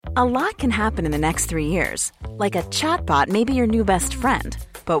A lot can happen in the next 3 years. Like a chatbot may be your new best friend.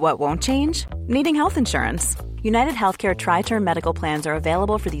 But what won't change? Needing health insurance. United Healthcare Tri-Term Medical Plans are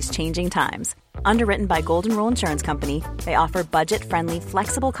available for these changing times. Underwritten by Golden Rule Insurance Company, they offer budget-friendly,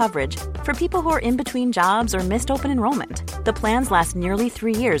 flexible coverage for people who are in between jobs or missed open enrollment. The plans last nearly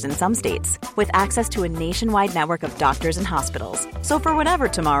 3 years in some states, with access to a nationwide network of doctors and hospitals. So for whatever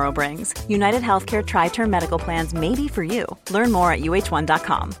tomorrow brings, United Healthcare Tri-Term Medical Plans may be for you. Learn more at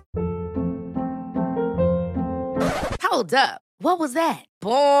uh1.com. Hold up. What was that?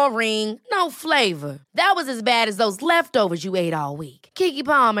 Boring. No flavor. That was as bad as those leftovers you ate all week. Keke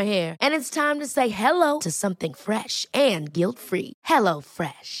Palmer here, and it's time to say hello to something fresh and guilt-free. Hello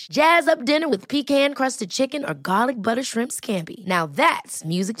Fresh. Jazz up dinner with pecan-crusted chicken or garlic butter shrimp scampi. Now that's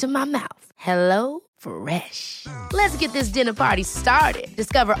music to my mouth. Hello Fresh. Let's get this dinner party started.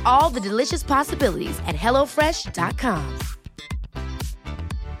 Discover all the delicious possibilities at hellofresh.com.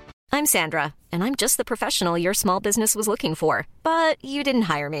 I'm Sandra, and I'm just the professional your small business was looking for. But you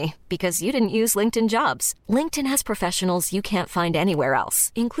didn't hire me because you didn't use LinkedIn Jobs. LinkedIn has professionals you can't find anywhere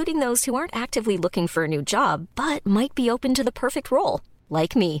else, including those who aren't actively looking for a new job, but might be open to the perfect role,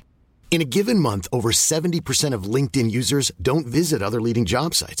 like me. In a given month, over 70% of LinkedIn users don't visit other leading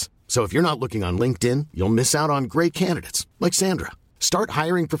job sites. So if you're not looking on LinkedIn, you'll miss out on great candidates, like Sandra. Start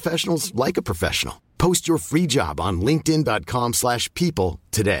hiring professionals like a professional. Post your free job on linkedin.com/people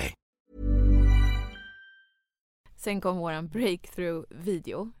today. Sen kom våran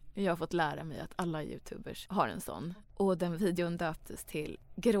breakthrough-video. Jag har fått lära mig att alla YouTubers har en sån. Och den videon döptes till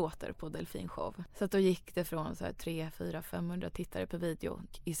Gråter på delfinshow. Så att då gick det från så här 3, 4, 500 tittare per video.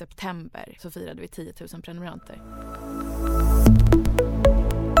 I september så firade vi 10 000 prenumeranter.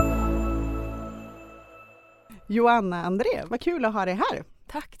 Joanna André, vad kul att ha dig här.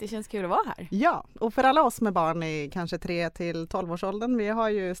 Tack, det känns kul att vara här. Ja, och för alla oss med barn i kanske 3 till 12-årsåldern, vi har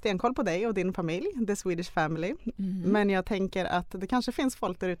ju stenkoll på dig och din familj, The Swedish Family. Men jag tänker att det kanske finns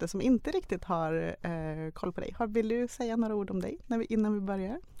folk där ute som inte riktigt har koll på dig. Vill du säga några ord om dig innan vi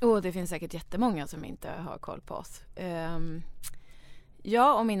börjar? Det finns säkert jättemånga som inte har koll på oss.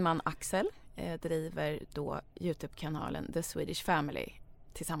 Jag och min man Axel driver då YouTube-kanalen The Swedish Family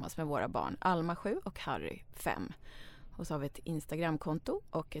tillsammans med våra barn Alma 7 och Harry 5. Och så har vi ett Instagram-konto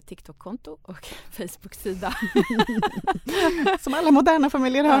och ett TikTok-konto och Facebook-sida. Som alla moderna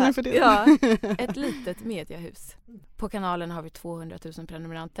familjer har nu för det. Ja, ett litet mediehus. På kanalen har vi 200 000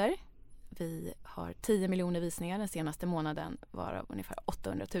 prenumeranter. Vi har 10 miljoner visningar den senaste månaden, varav ungefär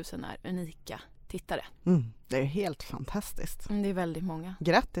 800 000 är unika tittare. Det är helt fantastiskt. Det är väldigt många.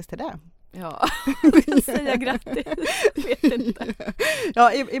 Grattis till det. Ja, vill säga grattis. Vet inte.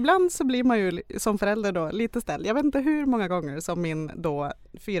 Ja, ibland så blir man ju som förälder då lite ställd. Jag vet inte hur många gånger som min då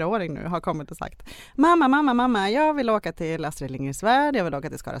 4-åring nu har kommit och sagt: Mamma, jag vill åka till Astrid Lindgrens Värld, jag vill åka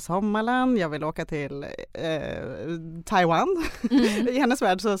till Skara Sommarland, jag vill åka till Taiwan. I hennes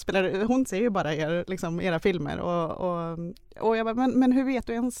värld så hon ser ju bara era filmer och jag bara, men hur vet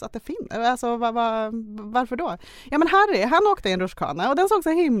du ens att det finns? Alltså varför då? Ja, men Harry, han åkte i en rutschkana och den såg så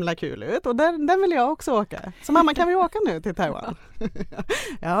himla kul ut och den vill jag också åka. Så mamma, kan vi åka nu till Taiwan?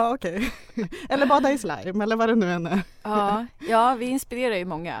 Ja, okej. Eller bada i slime eller vad det nu än är. Ja, vi inspirerar ju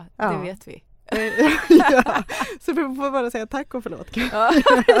många, det vet vi. Ja, så vi får bara säga tack och förlåt. Ja,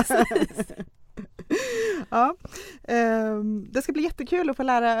 precis. Ja, det ska bli jättekul att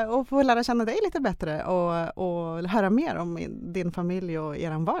få lära känna dig lite bättre och höra mer om din familj och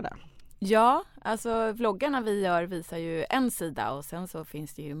er vardag. Ja, alltså vloggarna vi gör visar ju en sida och sen så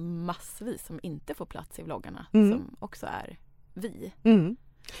finns det ju massvis som inte får plats i vloggarna som också är vi.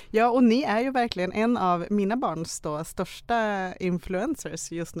 Ja, och ni är ju verkligen en av mina barns då största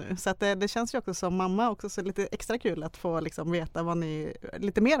influencers just nu. Så att det känns ju också som mamma också så lite extra kul att få liksom veta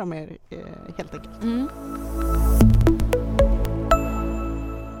lite mer om er helt enkelt.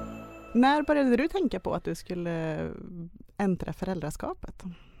 När började du tänka på att du skulle äntra föräldraskapet?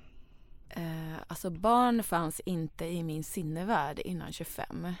 Alltså barn fanns inte i min sinnevärld innan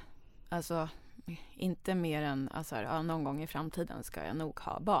 25. Alltså inte mer än någon gång i framtiden ska jag nog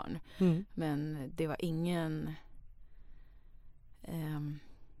ha barn. Men det var ingen...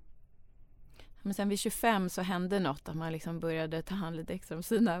 Men sen vid 25 så hände något att man liksom började ta hand lite extra om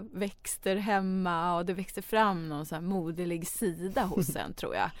sina växter hemma och det växte fram någon så här moderlig sida hos en,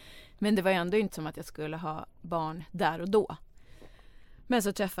 tror jag. Men det var ändå inte som att jag skulle ha barn där och då. Men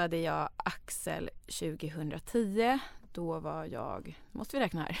så träffade jag Axel 2010. Då var jag, måste vi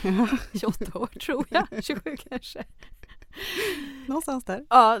räkna här, 28 år tror jag, 27 kanske. Någonstans där.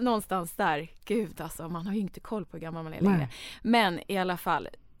 Ja, någonstans där. Gud alltså, man har ju inte koll på hur gammal man är längre. Men i alla fall,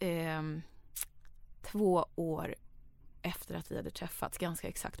 2 år efter att vi hade träffats ganska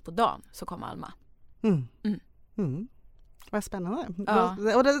exakt på dagen så kom Alma. Vad spännande. Ja.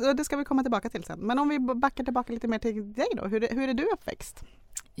 Och det ska vi komma tillbaka till sen. Men om vi backar tillbaka lite mer till dig då. Hur är du uppväxt?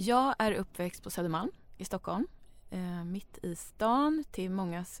 Jag är uppväxt på Södermalm i Stockholm. Mitt i stan till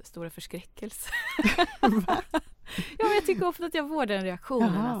mångas stora förskräckelse. Jag tycker ofta att jag får den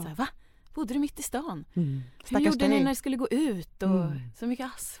reaktionen. Att så här, va? Bodde du mitt i stan? Hur gjorde ni när det skulle gå ut? Och så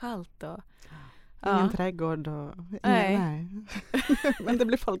mycket asfalt. Och, ingen trädgård. Och, nej. Men det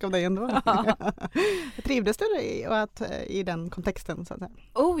blir folk av dig ändå. Trivdes du i den kontexten? Så att säga?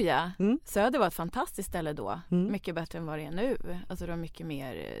 Oh ja, Söder var ett fantastiskt ställe då. Mycket bättre än vad det är nu. Alltså det var mycket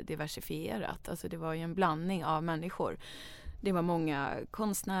mer diversifierat. Alltså det var ju en blandning av människor. Det var många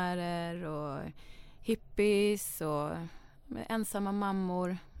konstnärer och hippies och ensamma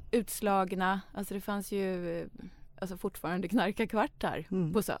mammor, utslagna. Alltså det fanns ju fortfarande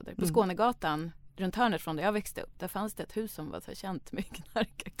knarkarkvartar på Söder. På Skånegatan, runt hörnet från där jag växte upp, där fanns det ett hus som var så känt med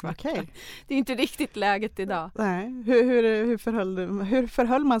knarkarkvartar. Okay. Det är inte riktigt läget idag. Nej. Hur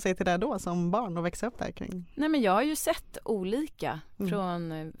förhöll man sig till det då som barn och växa upp där kring? Nej, men jag har ju sett olika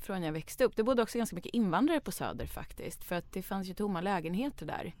från jag växte upp. Det bodde också ganska mycket invandrare på Söder faktiskt. För att det fanns ju tomma lägenheter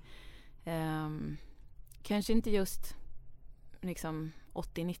där. Kanske inte just liksom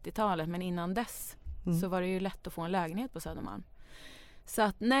 80-90-talet, men innan dess så var det ju lätt att få en lägenhet på Södermalm. Så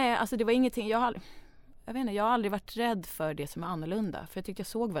att nej, alltså det var ingenting, jag har aldrig varit rädd för det som är annorlunda. För jag tyckte jag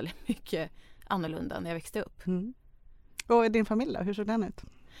såg väldigt mycket annorlunda när jag växte upp. Och din familj då, hur såg den ut?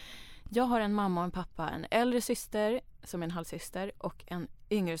 Jag har en mamma och en pappa, en äldre syster som är en halvsyster och en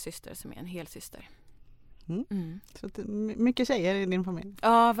yngre syster som är en helsyster. Så mycket tjejer i din familj?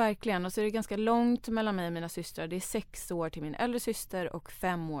 Ja, verkligen. Och så är det ganska långt mellan mig och mina systrar. Det är 6 år till min äldre syster och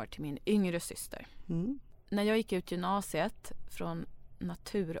 5 år till min yngre syster. När jag gick ut gymnasiet från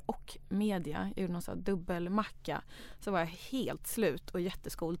natur och media, jag gjorde någon sån här dubbelmacka, så var jag helt slut och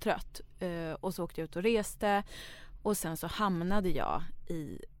jätteskoltrött. Och så åkte jag ut och reste och sen så hamnade jag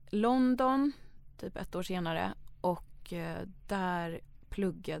i London typ 1 år senare och där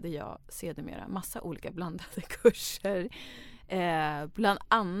pluggade jag sedermera massa olika blandade kurser. Bland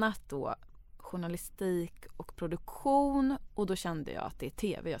annat då journalistik och produktion, och då kände jag att det är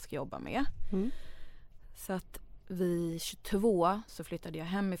tv jag ska jobba med. Så att vid 22 så flyttade jag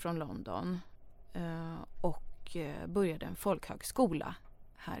hem ifrån London och började en folkhögskola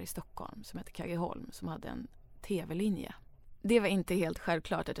här i Stockholm som heter Kaggeholm, som hade en tv-linje. Det var inte helt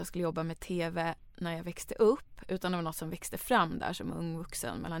självklart att jag skulle jobba med tv när jag växte upp, utan det var något som växte fram där som ung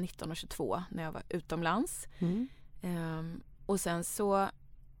vuxen mellan 19 och 22 när jag var utomlands. Och sen så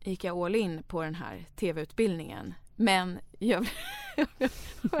gick jag all in på den här tv-utbildningen. Men jag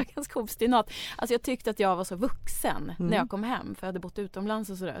var ganska obstinat. Alltså jag tyckte att jag var så vuxen när jag kom hem. För jag hade bott utomlands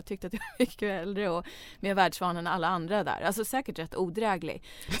och sådär. Jag tyckte att jag var mycket äldre och mer världsvan än alla andra där. Alltså säkert rätt odräglig.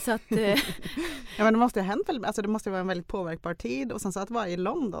 Så att, ja, men det måste ju ha hänt, alltså det måste vara en väldigt påverkbar tid. Och sen så att vara i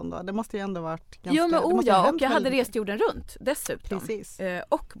London då, det måste ju ändå varit ganska... Jo, men och jag hade rest jorden runt dessutom. Precis.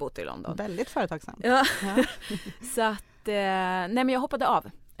 Och bott i London. Väldigt företagsamt. Ja. Så att, nej men jag hoppade av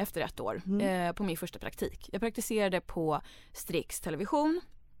efter 1 år på min första praktik. Jag praktiserade på Strix Television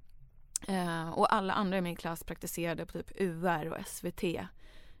och alla andra i min klass praktiserade på typ UR och SVT.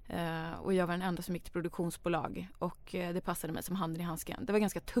 Och jag var den enda som gick till produktionsbolag och det passade mig som handen i handsken. Det var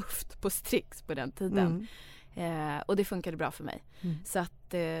ganska tufft på Strix på den tiden. Och det funkade bra för mig. Så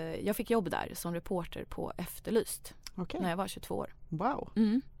att jag fick jobb där som reporter på Efterlyst när jag var 22 år. Wow!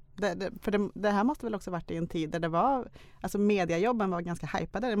 Det här måste väl också varit i en tid där det var, alltså mediajobben var ganska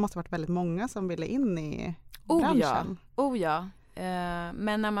hypade. Det måste varit väldigt många som ville in i branschen. Oh ja.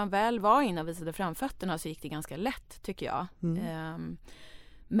 Men när man väl var inne och visade framfötterna så gick det ganska lätt, tycker jag.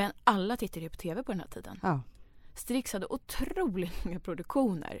 Men alla tittade ju på tv på den här tiden. Ja. Strix hade otroligt många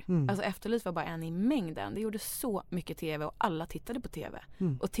produktioner. Alltså Efterlyst var bara en i mängden. Det gjorde så mycket tv och alla tittade på tv.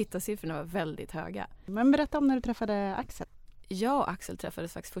 Och tittarsiffrorna var väldigt höga. Men berätta om när du träffade Axel. Jag och Axel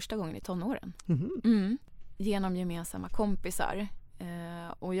träffades faktiskt första gången i tonåren. Genom gemensamma kompisar.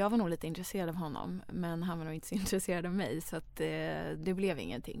 Och jag var nog lite intresserad av honom. Men han var nog inte så intresserad av mig. Så att, det blev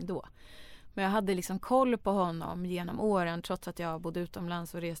ingenting då. Men jag hade liksom koll på honom genom åren. Trots att jag bodde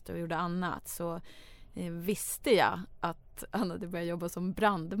utomlands och reste och gjorde annat. Så visste jag att han hade börjat jobba som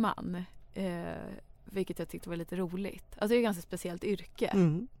brandman. Vilket jag tyckte var lite roligt. Alltså det är ett ganska speciellt yrke.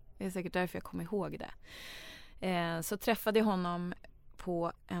 Det är säkert därför jag kommer ihåg det. Så träffade jag honom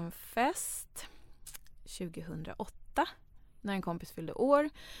på en fest 2008 när en kompis fyllde år.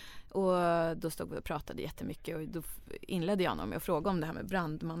 Och då stod vi och pratade jättemycket och då inledde jag honom med att fråga om det här med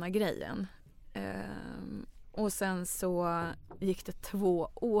brandmannagrejen. Och sen så gick det 2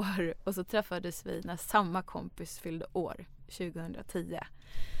 år och så träffades vi när samma kompis fyllde år 2010.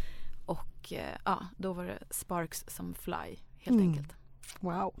 Och då var det sparks som fly helt enkelt.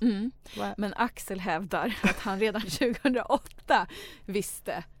 Wow. Wow. Men Axel hävdar att han redan 2008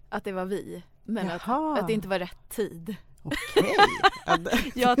 visste att det var vi. Men att det inte var rätt tid. Okej.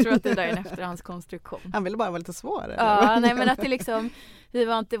 Jag tror att det där är en efterhandskonstruktion. Han ville bara vara lite svår. Ja, nej, men att det liksom,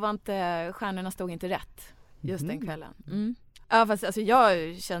 stjärnorna stod inte rätt just den kvällen. Ja, fast alltså,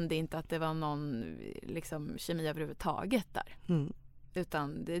 jag kände inte att det var någon liksom, kemi överhuvudtaget där.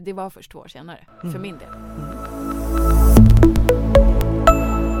 Utan det var först 2 år senare, för min del.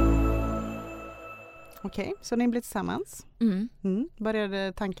 Okej, så ni blev tillsammans.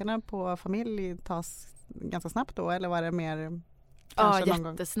 Började tankarna på familj tas ganska snabbt då, eller var det mer kanske någon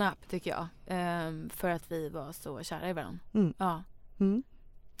gång? Jättesnabbt tycker jag. För att vi var så kära i varandra. Ja.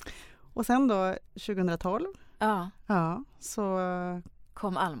 Och sen då 2012 så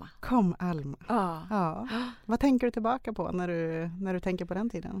kom Alma. Ja. Vad tänker du tillbaka på när du tänker på den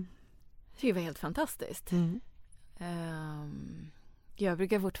tiden? Det var helt fantastiskt. Jag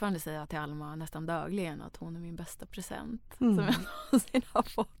brukar fortfarande säga till Alma nästan dagligen att hon är min bästa present som jag någonsin har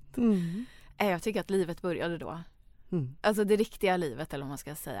fått. Jag tycker att livet började då. Alltså det riktiga livet, eller vad man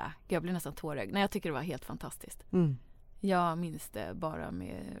ska säga. Jag blir nästan tårögd. Nej, jag tycker det var helt fantastiskt. Jag minns det bara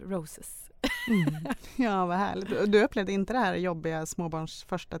med roses. Ja, vad härligt. Du upplevde inte det här jobbiga småbarns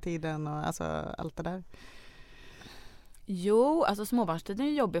första tiden och alltså allt det där? Jo, alltså småbarnstiden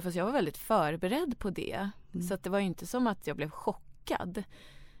är jobbig, fast jag var väldigt förberedd på det. Så att det var ju inte som att jag blev chockad.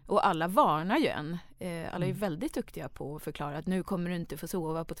 Och alla varnar ju en. Alla är ju väldigt duktiga på att förklara att nu kommer du inte få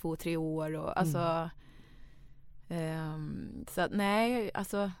sova på 2-3 år. Och, alltså, så att, nej,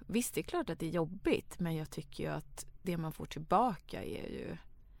 alltså visst, det är klart att det är jobbigt. Men jag tycker ju att det man får tillbaka är ju...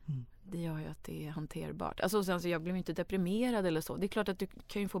 Det gör ju att det är hanterbart. Alltså, sen så jag blev inte deprimerad eller så. Det är klart att du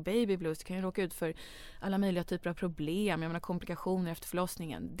kan ju få baby blues. Du kan ju råka ut för alla möjliga typer av problem. Jag menar komplikationer efter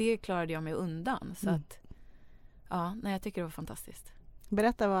förlossningen. Det klarade jag mig undan. Så att, jag tycker det var fantastiskt.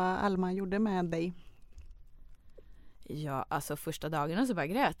 Berätta vad Alma gjorde med dig. Ja, alltså första dagarna så bara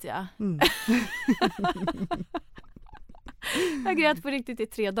grät jag. Jag grät på riktigt i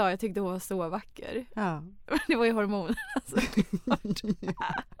 3 dagar. Jag tyckte hon var så vacker. Ja. Det var ju hormoner. Alltså.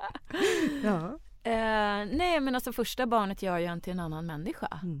 Nej, men alltså första barnet gör ju en till en annan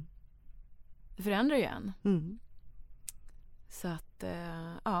människa. Det förändrar ju en. Så att,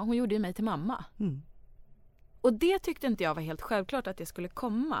 hon gjorde ju mig till mamma. Och det tyckte inte jag var helt självklart att det skulle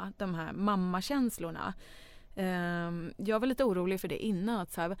komma, de här mammakänslorna. Jag var lite orolig för det innan.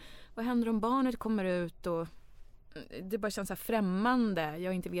 Att så här, vad händer om barnet kommer ut och det bara känns så här främmande.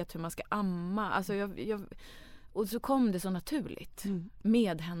 Jag inte vet hur man ska amma. Alltså och så kom det så naturligt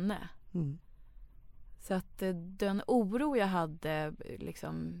med henne. Så att den oro jag hade,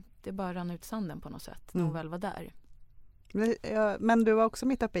 liksom, det bara rann ut sanden på något sätt när hon väl var där. Men du var också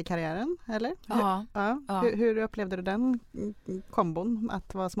mitt uppe i karriären, eller? Ja. Hur upplevde du den kombon?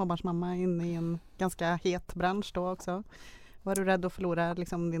 Att vara småbarnsmamma inne i en ganska het bransch då också? Var du rädd att förlora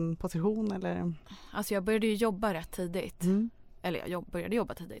liksom, din position? Eller? Alltså jag började ju jobba rätt tidigt. Eller jag började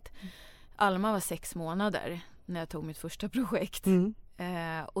jobba tidigt. Alma var 6 månader när jag tog mitt första projekt.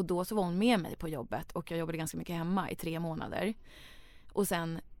 Och då så var hon med mig på jobbet. Och jag jobbade ganska mycket hemma i 3 månader. Och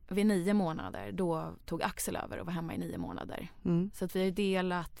sen vid 9 månader då tog Axel över och var hemma i 9 månader. Så att vi har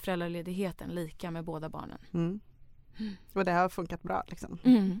delat föräldraledigheten lika med båda barnen. Och det har funkat bra liksom?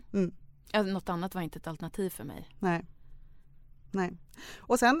 Alltså, något annat var inte ett alternativ för mig. Nej.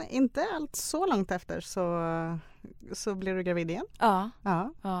 Och sen inte allt så långt efter så blev du gravid igen?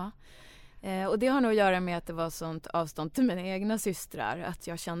 Ja. Och det har nog att göra med att det var sånt avstånd till mina egna systrar. Att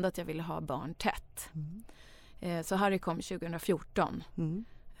jag kände att jag ville ha barn tätt. Så Harry kom 2014.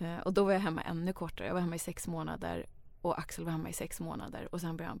 Och då var jag hemma ännu kortare. Jag var hemma i 6 månader. Och Axel var hemma i 6 månader. Och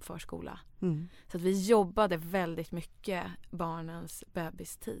sen började han på förskola. Så att vi jobbade väldigt mycket barnens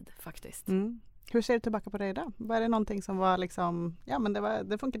bebistid faktiskt. Hur ser du tillbaka på det idag? Var det någonting som var liksom, ja men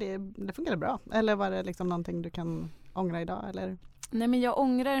det funkade bra? Eller var det liksom någonting du kan ångra idag? Eller? Nej, men jag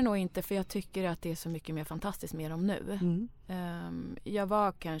ångrar det nog inte, för jag tycker att det är så mycket mer fantastiskt med dem nu. Jag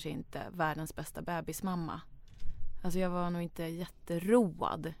var kanske inte världens bästa bebismamma. Alltså jag var nog inte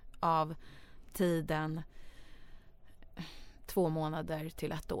jätteroad av tiden 2 månader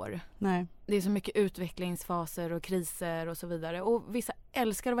till 1 år. Nej. Det är så mycket utvecklingsfaser och kriser och så vidare. Och vissa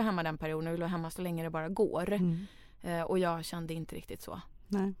älskar att vara hemma den perioden och vill vara hemma så länge det bara går. Och jag kände inte riktigt så.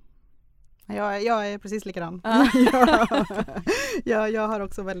 Nej. Jag är precis likadan. Jag har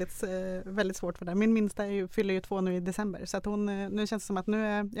också väldigt svårt för det. Min minsta fyller ju 2 nu i december. Så att nu känns det som att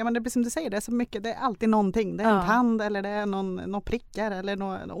nu men det blir som du säger, det är så mycket, det är alltid någonting. Det är en tand eller det är någon prickar eller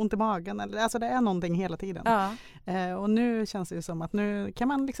något ont i magen. Alltså det är någonting hela tiden. Och nu känns det ju som att nu kan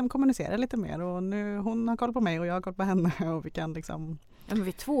man liksom kommunicera lite mer. Och nu hon har koll på mig och jag har koll på henne. Och vi kan liksom... Ja, men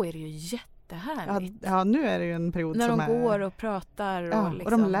vid 2 är det ju jättehärligt. Ja, nu är det ju en period när som de går och pratar.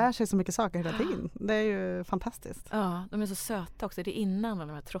 Och de lär sig så mycket saker hela tiden. Det är ju fantastiskt. Ja, de är så söta också. Det är innan de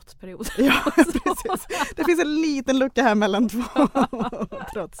här trotsperioderna. Ja, precis. Det finns en liten lucka här mellan 2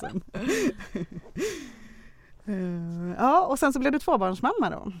 trotsen. Ja, och sen så blev du 2-barnsmamma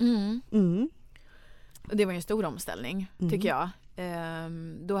då. Det var ju en stor omställning, tycker jag.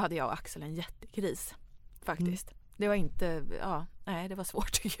 Då hade jag och Axel en jättekris, faktiskt. Det var inte, det var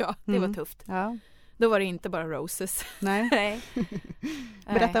svårt tycker jag. Det var tufft. Ja. Då var det inte bara roses. Nej.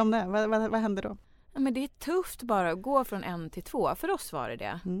 Berätta om det. Vad hände då? Ja, men det är tufft bara att gå från 1 till 2. För oss var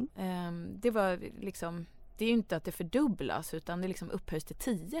det. Det var liksom, det är ju inte att det fördubblas utan det liksom upphöjs till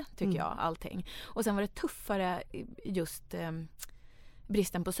 10 tycker jag, allting. Och sen var det tuffare just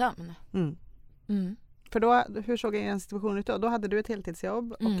bristen på sömn. För då, hur såg en situation ut då? Då hade du ett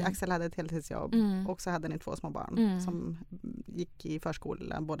heltidsjobb och Axel hade ett heltidsjobb. Och så hade ni 2 små barn som gick i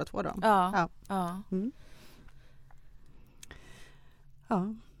förskolan båda 2 då. Ja. Ja.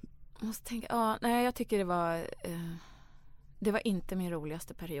 Jag måste tänka, jag tycker det var inte min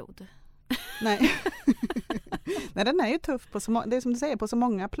roligaste period. Nej. Nej, den är ju tuff det är som du säger, på så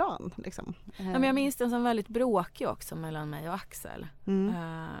många plan. Liksom. Ja, men jag minns den som väldigt bråkig också mellan mig och Axel.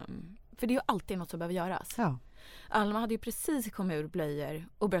 För det är ju alltid något som behöver göras. Ja. Alma hade ju precis kommit ur blöjor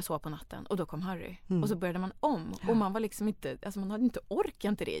och började sova på natten. Och då kom Harry. Och så började man om. Och man var liksom inte, alltså man hade inte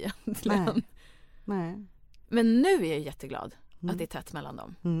orkat till det egentligen. Nej. Men nu är jag jätteglad att det är tätt mellan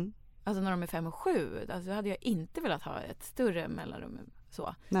dem. Alltså när de är 5 och 7. Alltså hade jag inte velat ha ett större mellanrum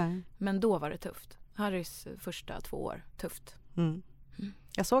så. Nej. Men då var det tufft. Harrys första 2 år, tufft.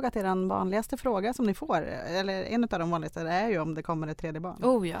 Jag såg att er vanligaste fråga som ni får, eller en av de vanligaste, är ju om det kommer ett 3:e barn.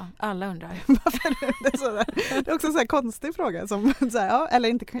 Oh ja, alla undrar. Det är också en så här konstig fråga som, så här, eller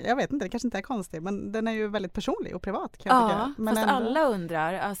inte, jag vet inte, det kanske inte är konstig, men den är ju väldigt personlig och privat kan jag tycka. Men fast alla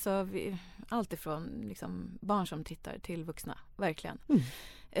undrar, alltså allt ifrån liksom, barn som tittar till vuxna, verkligen.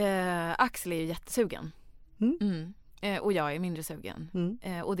 Axel är ju jättesugen. Och jag är mindre sugen.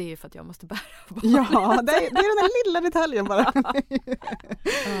 Och det är ju för att jag måste bära barnen. Ja, det är den där lilla detaljen bara.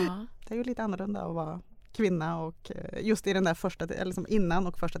 Det är ju lite annorlunda att vara kvinna och just i den där första, eller liksom innan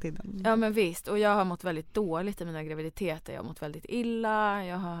och första tiden. Ja men visst, och jag har mått väldigt dåligt i mina graviditeter. Jag har mått väldigt illa.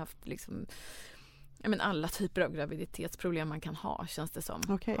 Jag har haft liksom alla typer av graviditetsproblem man kan ha, känns det som.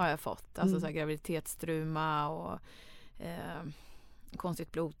 Har jag fått. Alltså så här, graviditetsstruma och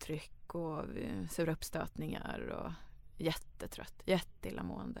konstigt blodtryck och sura uppstötningar och jättetrött,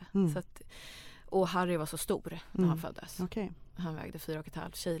 jätteillamående. Så att, och Harry var så stor när han föddes. Han vägde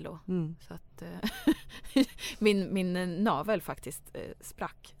 4,5 kilo. Så att min navel faktiskt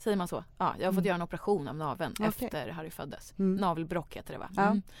sprack. Säger man så? Ja, jag har fått göra en operation av naveln efter Harry föddes. Navelbrock heter det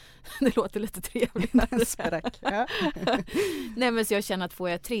va? Det låter lite trevligt. Sprack. Nej men så jag känner att får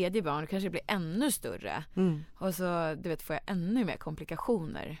jag ett 3:e barn kanske det blir ännu större. Och så får jag ännu mer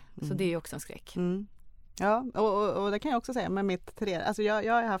komplikationer. Så det är ju också en skräck. Ja, och det kan jag också säga med mitt 3. Alltså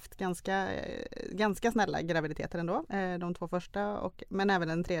jag har haft ganska snälla graviditeter ändå, de 2 första, men även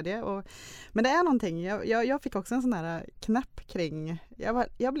den 3:e. Men det är någonting, jag fick också en sån här knapp kring, jag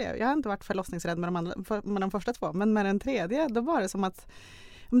har inte varit förlossningsrädd med de första 2, men med den 3:e, då var det som att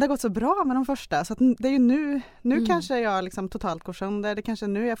det har gått så bra med de första, så att det är ju nu kanske jag liksom totalt går sönder, det kanske är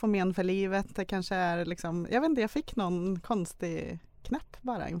nu jag får men för livet, det kanske är liksom, jag vet inte, jag fick någon konstig knapp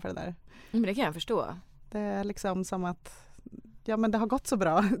bara inför det där. Men det kan jag förstå. Det är liksom som att men det har gått så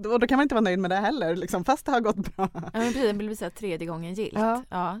bra. Och då kan man inte vara nöjd med det heller. Liksom, fast det har gått bra. Ja, men det blir så här 3:e gången gillt.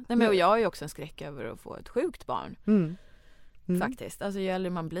 Ja. Nej, men och jag har ju också en skräck över att få ett sjukt barn. Faktiskt. Alltså ju äldre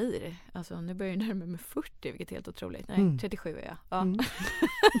man blir. Alltså nu börjar jag närma mig 40, vilket är helt otroligt. Nej, 37 är jag.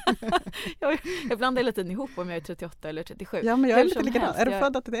 Ja. Jag blandar hela tiden ihop om jag är 38 eller 37. Ja, men jag är lite likadan. Är du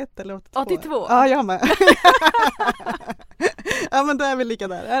född 81 eller 82? 82. Ja, jag med. Ja, men då är vi lika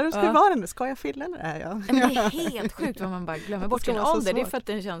där. Hur var det nu? Ska jag fylla eller är jag? Men det är helt sjukt vad man bara glömmer bort sin ålder. Det är för att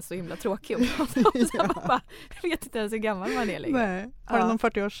den känns så himla tråkig. Man vet inte ens hur gammal man är längre. Nej. Har du någon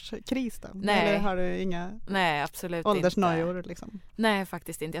 40-årskris då? Nej. Eller har du inga absolut åldersnojor liksom? Nej,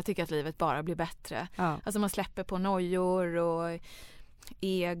 faktiskt inte. Jag tycker att livet bara blir bättre. Alltså man släpper på nojor och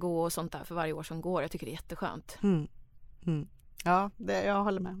ego och sånt där för varje år som går. Jag tycker det är jätteskönt. Ja, jag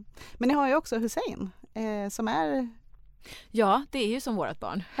håller med. Men ni har ju också Hussein som är Ja, det är ju som vårat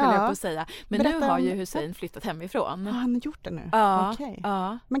barn, höll jag på att säga. Men Berätta nu har om- ju Hussein flyttat hemifrån. Har han gjort det nu? Ja, Okej.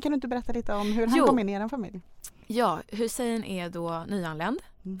 ja. Men kan du inte berätta lite om hur han kom in i er familj? Ja, Hussein är då nyanländ.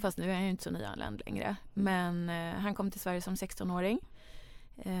 Fast nu är han ju inte så nyanländ längre. Men han kom till Sverige som 16-åring.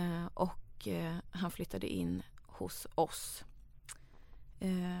 Och han flyttade in hos oss.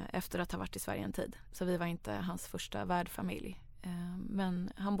 Efter att ha varit i Sverige en tid. Så vi var inte hans första värdfamilj.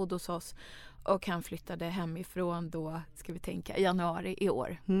 Men han bodde hos oss. Och han flyttade hemifrån då, ska vi tänka, i januari i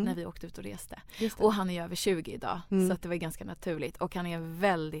år. När vi åkte ut och reste. Och han är över 20 idag. Så att det var ganska naturligt. Och han är en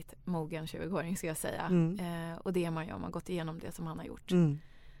väldigt mogen 20-åring, ska jag säga. Och det är man ju om man gått igenom det som han har gjort.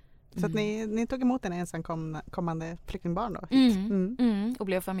 Så att ni tog emot en ensamkommande flyktingbarn då? Och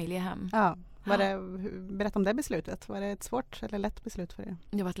blev familjehem. Ja. Berätta om det beslutet. Var det ett svårt eller lätt beslut för er?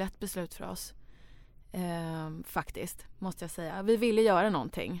 Det var ett lätt beslut för oss. Faktiskt, måste jag säga. Vi ville göra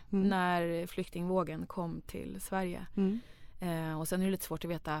någonting när flyktingvågen kom till Sverige. Och sen är det lite svårt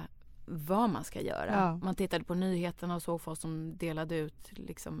att veta vad man ska göra. Ja. Man tittade på nyheterna och såg folk som delade ut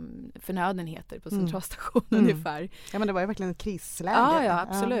liksom förnödenheter på centralstationen ungefär. Ja, men det var ju verkligen ett krisläge. Ja,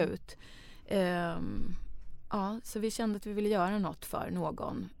 absolut. Ja, så vi kände att vi ville göra något för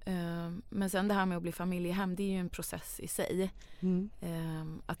någon. Men sen det här med att bli familjehem, det är ju en process i sig.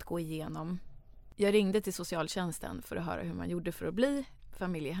 Att gå igenom. Jag ringde till socialtjänsten för att höra hur man gjorde för att bli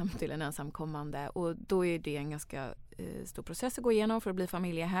familjehem till en ensamkommande. Och då är det en ganska stor process att gå igenom för att bli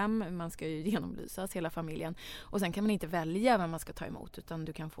familjehem. Man ska ju genomlysas hela familjen. Och sen kan man inte välja vem man ska ta emot, utan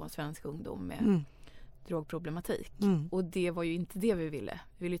du kan få en svensk ungdom med drogproblematik. Och det var ju inte det vi ville.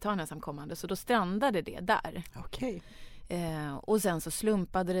 Vi ville ta en ensamkommande, så då strandade det där. Okej. Och sen så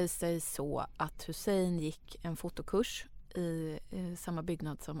slumpade det sig så att Hussein gick en fotokurs i samma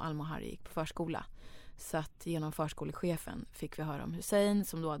byggnad som Alma och Harry gick på förskola. Så att genom förskolechefen fick vi höra om Hussein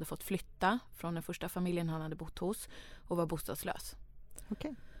som då hade fått flytta från den första familjen han hade bott hos och var bostadslös.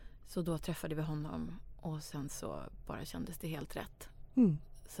 Okej. Så då träffade vi honom och sen så bara kändes det helt rätt.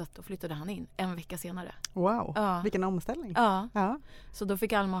 Så att då flyttade han in en vecka senare. Wow, vilken omställning. Ja. Så då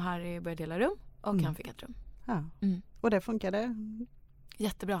fick Alma och Harry börja dela rum och han fick ett rum. Ja. Och det funkade?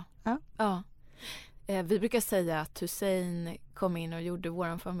 Jättebra. Ja. Vi brukar säga att Hussein kom in och gjorde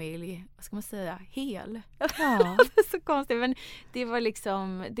vår familj, vad ska man säga, hel. Ja. Det är så konstigt, men det var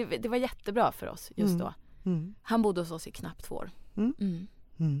liksom, det var jättebra för oss just då. Han bodde hos oss i knappt 2 år.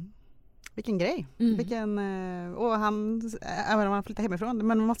 Vilken grej. Och han, även om han flyttar hemifrån, men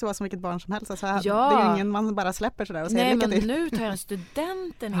man måste vara som vilket barn som helst. Alltså, det är ju ingen man bara släpper sådär och säger lycka till. Nej, men nu tar jag en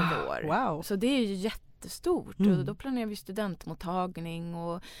studenten i vår. Wow. Så det är ju jättestort. Och då planerar vi studentmottagning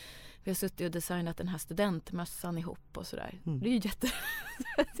och vi har suttit och designat den här studentmössan ihop och sådär. Det är ju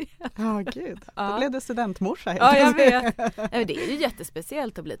gud. Då blev det studentmorsa. Ja, jag vet. Det är ju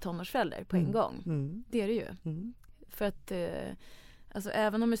jättespeciellt att bli tonårsförälder på en gång. Det är det ju. För att alltså,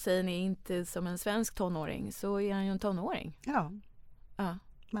 även om Hussein är inte som en svensk tonåring så är han ju en tonåring. Ja.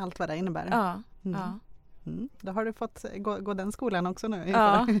 Med allt vad det innebär. Ja. Då har du fått gå den skolan också nu.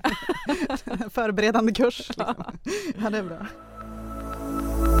 Ja. Förberedande kurs. Liksom. Ja, det är bra.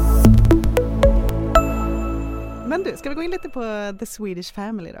 Men du, ska vi gå in lite på The Swedish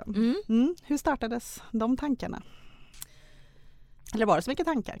Family då? Hur startades de tankarna? Eller var det så mycket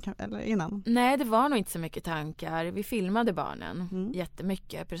tankar eller innan? Nej, det var nog inte så mycket tankar. Vi filmade barnen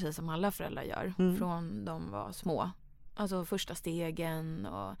jättemycket, precis som alla föräldrar gör. Från de var små. Alltså första stegen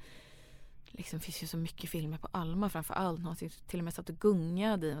och liksom finns ju så mycket filmer på Alma framför allt. Någon till och med satt och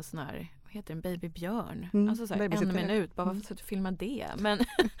gungade i en sån här, vad heter det, babybjörn. Alltså så här, 1 minut, bara varför satt du filma det? Men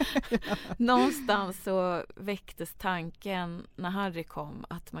någonstans så väcktes tanken när Harry kom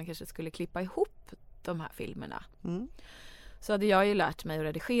att man kanske skulle klippa ihop de här filmerna. Så hade jag ju lärt mig att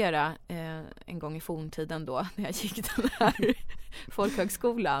redigera en gång i forntiden då när jag gick den här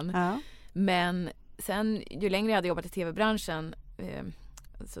folkhögskolan. Men sen ju längre jag hade jobbat i tv-branschen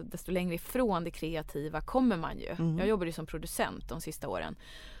alltså desto längre ifrån det kreativa kommer man ju. Jag jobbade ju som producent de sista åren.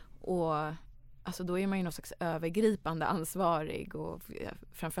 Och alltså då är man ju någon slags övergripande ansvarig och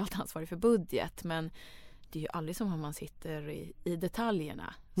framförallt ansvarig för budget. Men det är ju aldrig som om man sitter i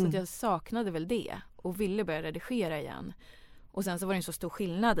detaljerna. Så att jag saknade väl det och ville börja redigera igen. Och sen så var det en så stor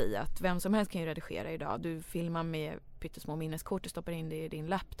skillnad i att vem som helst kan ju redigera idag. Du filmar med pyttesmå minneskort, du stoppar in det i din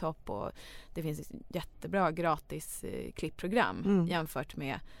laptop och det finns jättebra gratis klippprogram jämfört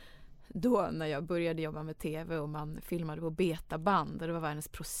med då när jag började jobba med tv och man filmade på betaband och det var världens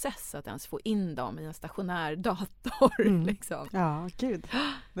process att ens få in dem i en stationär dator. Liksom. Ja, gud.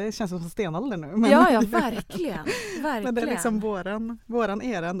 Det känns som stenåldern nu. Men ja, verkligen. Men det är liksom våran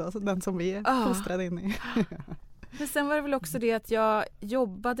era ändå, den som vi fostrade in i. Men sen var det väl också det att jag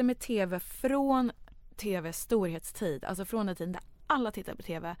jobbade med tv från TVs storhetstid. Alltså från en tid där alla tittar på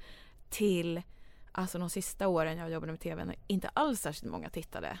TV till alltså de sista åren jag jobbade med TV när inte alls särskilt många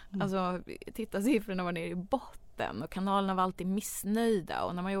tittade. Alltså tittarsiffrorna var nere i botten och kanalerna var alltid missnöjda.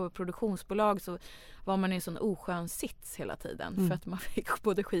 Och när man jobbar på produktionsbolag så var man i en sån oskön sits hela tiden. För att man fick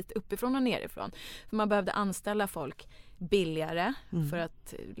både skit uppifrån och nerifrån. För man behövde anställa folk billigare för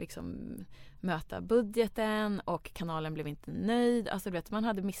att liksom möta budgeten, och kanalen blev inte nöjd. Alltså du vet, man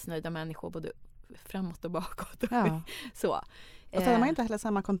hade missnöjda människor både framåt och bakåt. Ja. Så. Och så hade man inte heller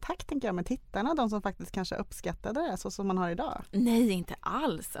samma kontakt, tänker jag, med tittarna, de som faktiskt kanske uppskattade det så som man har idag. Nej, inte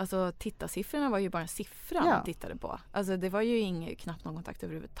alls. Alltså tittarsiffrorna var ju bara en siffra man tittade på. Alltså det var ju knappt någon kontakt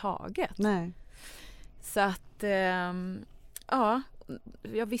överhuvudtaget. Nej. Så att ja,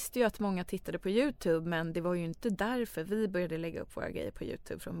 jag visste ju att många tittade på YouTube, men det var ju inte därför vi började lägga upp våra grejer på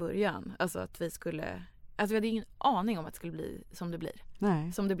YouTube från början. Alltså att vi hade ingen aning om att det skulle bli som det blir.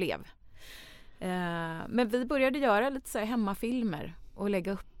 Nej. Som det blev. Men vi började göra lite så här hemmafilmer och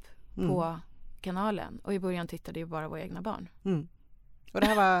lägga upp på kanalen. Och i början tittade ju bara våra egna barn. Och det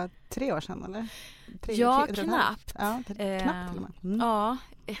här var 3 år sedan, eller? Knappt. Ja, knappt till och med. Ja,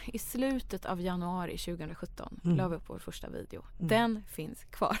 i slutet av januari 2017 la vi upp vår första video. Den finns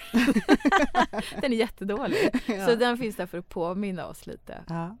kvar. Den är jättedålig. Så den finns där för att påminna oss lite.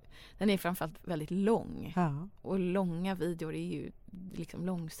 Ja. Den är framförallt väldigt lång. Ja. Och långa videor är ju liksom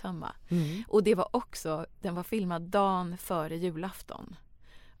långsamma. Och den var filmad dagen före julafton.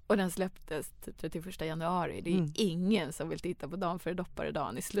 Och den släpptes 31 januari. Det är ingen som vill titta på dagen före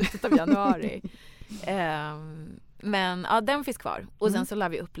dopparedagen i slutet av januari. Men ja, den finns kvar. Och sen så la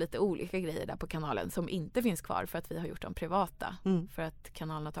vi upp lite olika grejer där på kanalen som inte finns kvar för att vi har gjort dem privata. För att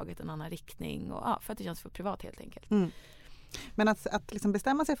kanalen har tagit en annan riktning och för att det känns för privat helt enkelt. Men att liksom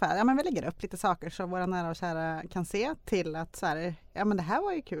bestämma sig för, men vi lägger upp lite saker så våra nära och kära kan se, till att så här, men det här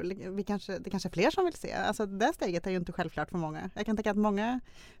var ju kul, det kanske är fler som vill se. Alltså det steget är ju inte självklart för många. Jag kan tänka att många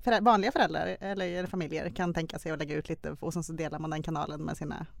vanliga föräldrar eller familjer kan tänka sig att lägga ut lite och sen så delar man den kanalen med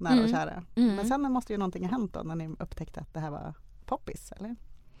sina nära och kära. Men sen måste ju någonting ha hänt då när ni upptäckte att det här var poppis,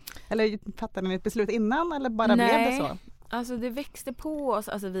 eller fattade ni ett beslut innan eller bara blev det så? Alltså det växte på oss,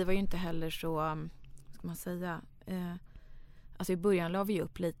 alltså vi var ju inte heller så, ska man säga, alltså i början la vi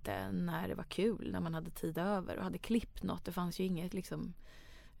upp lite när det var kul, när man hade tid över och hade klippt något. Det fanns ju inget liksom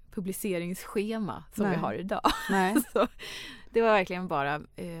publiceringsschema som vi har idag. Nej. Så det var verkligen bara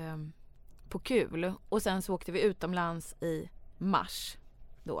på kul. Och sen så åkte vi utomlands i mars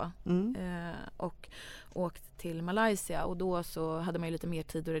då. Och åkte till Malaysia, och då så hade man ju lite mer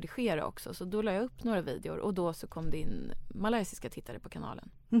tid att redigera också. Så då la jag upp några videor och då så kom det in malaysiska tittare på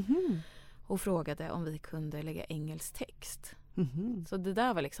kanalen. Och frågade om vi kunde lägga engelsk text. Så det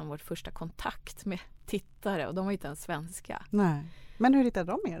där var liksom vår första kontakt med tittare, och de var inte ens svenska. Nej. Men hur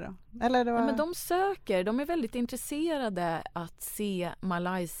hittade de er då? Eller det var... men de är väldigt intresserade att se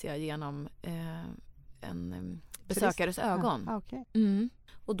Malaysia genom en besökares ögon. Okay.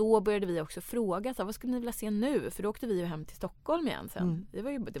 Och då började vi också fråga, vad skulle ni vilja se nu? För då åkte vi ju hem till Stockholm igen sen. Det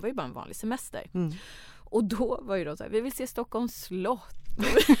var ju bara en vanlig semester. Och då var ju så här, vi vill se Stockholms slott. Det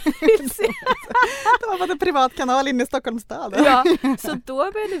var bara en privat kanal inne i Stockholms stad. Ja, så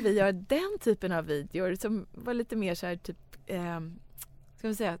då började vi göra den typen av videor som var lite mer så här typ ska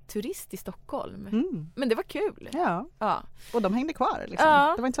man säga, turist i Stockholm. Men det var kul. Ja. Och de hängde kvar liksom.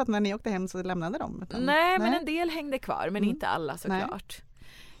 Ja. Det var inte så att när ni åkte hem så lämnade de. Nej, men en del hängde kvar, men inte alla såklart.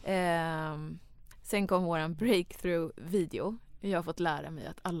 Sen kom våran breakthrough-video. Jag har fått lära mig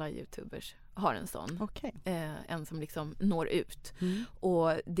att alla YouTubers har en sån. Okay. En som liksom når ut.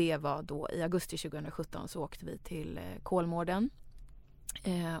 Och det var då i augusti 2017 så åkte vi till Kolmården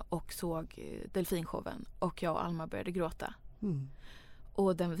och såg delfinshowen. Och jag och Alma började gråta.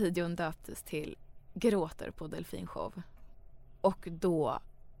 Och den videon döptes till Gråter på delfinshow. Och då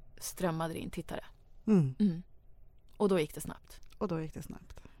strömmade det in tittare. Och då gick det snabbt.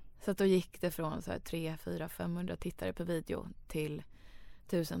 Så att då gick det från så här 3, 4, 500 tittare per video till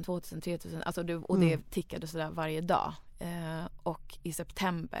 1000, 2000, 3000. Alltså och det tickade sådär varje dag. Och i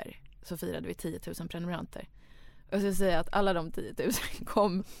september så firade vi 10 000 prenumeranter. Och jag ska säga att alla de 10 000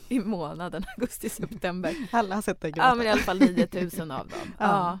 kom i månaden, augusti-september. Alla har sett det. Ja, men i alla fall 9 000 av dem.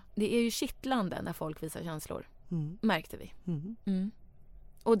 Ja. Det är ju kittlande när folk visar känslor. Märkte vi.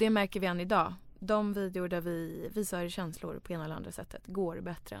 Och det märker vi än idag. De videor där vi visar känslor på ena eller andra sättet går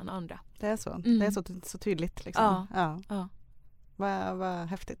bättre än andra. Det är så. Det är så tydligt. Liksom. Ja. Vad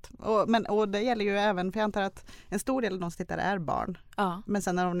häftigt. Och det gäller ju även, för jag antar att en stor del av de som tittar är barn. Ja. Men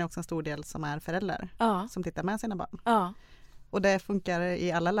sen är det också en stor del som är föräldrar som tittar med sina barn. Ja. Och det funkar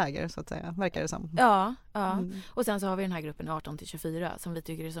i alla läger så att säga, verkar det som. Ja. Och sen så har vi den här gruppen 18-24 som vi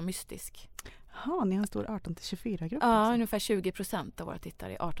tycker är så mystisk. Jaha, ni har en stor 18-24-grupp. Ja, ungefär 20% av våra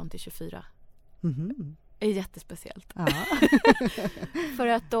tittare är 18-24. Mhm. Det är jättespeciellt. Ja. För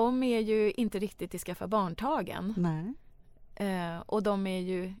att de är ju inte riktigt i skaffa barntagen. Nej. Och de är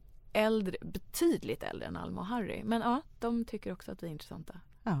ju äldre, betydligt äldre än Alma och Harry. Men ja, de tycker också att vi är intressanta.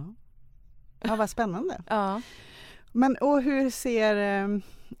 Ja. Ja, vad spännande. Ja. Men och hur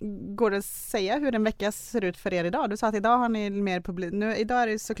går det att säga hur en vecka ser ut för er idag? Du sa att idag har ni mer idag är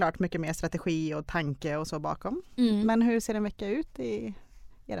det såklart mycket mer strategi och tanke och så bakom. Mm. Men hur ser en vecka ut i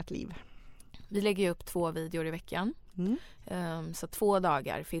ert liv? Vi lägger ju upp 2 videor i veckan. Så 2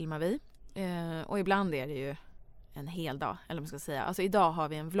 dagar filmar vi. Och ibland är det ju en hel dag, eller man ska säga. Alltså idag har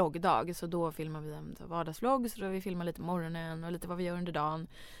vi en vloggdag, så då filmar vi en vardagsvlogg, så då vi filmar lite morgonen och lite vad vi gör under dagen.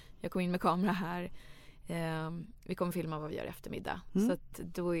 Jag kom in med kamera här. Vi kommer filma vad vi gör i eftermiddag. Så att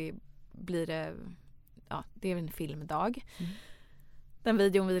då blir det, ja, det är en filmdag. Den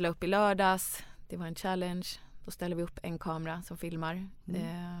videon vi la upp i lördags, det var en challenge. Då ställer vi upp en kamera som filmar.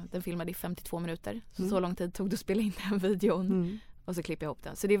 Den filmade i 52 minuter. Så lång tid tog det att spela in den videon. Och så klipper jag ihop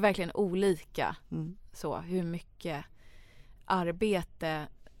den. Så det är verkligen olika så hur mycket arbete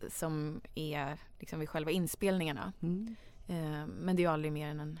som är liksom vid själva inspelningarna. Men det är ju aldrig mer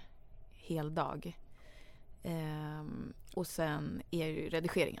än en hel dag. Och sen är ju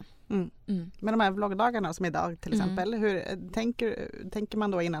redigeringen. Men de här vloggdagarna som idag till exempel, hur tänker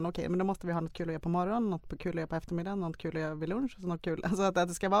man då innan, okej, men då måste vi ha något kul att göra på morgonen, något kul att göra på eftermiddagen, något kul att göra vid lunch, och något kul, alltså att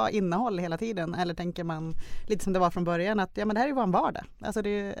det ska vara innehåll hela tiden, eller tänker man lite som det var från början att ja, men det här är ju vår vardag, alltså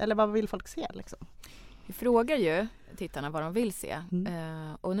eller vad vill folk se liksom? Vi frågar ju tittarna vad de vill se.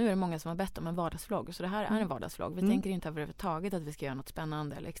 Och nu är det många som har bett om en vardagsvlogg. Så det här är en vardagsvlogg. Vi tänker inte överhuvudtaget att vi ska göra något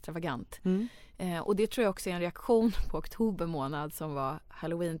spännande eller extravagant. Och det tror jag också är en reaktion på oktober månad som var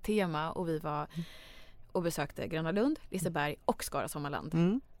Halloween-tema. Och vi var och besökte Gröna Lund, Liseberg och Skara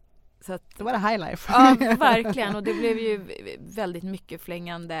Sommarland. Så att, det var det high life. Ja, verkligen. Och det blev ju väldigt mycket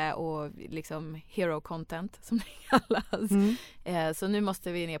flängande och liksom hero content som det kallas. Så nu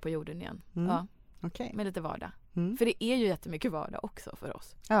måste vi ner på jorden igen. Ja. Okay. Med lite vardag. För det är ju jättemycket vardag också för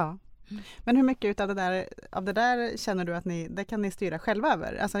oss. Ja. Men hur mycket av det där känner du att det kan ni styra själva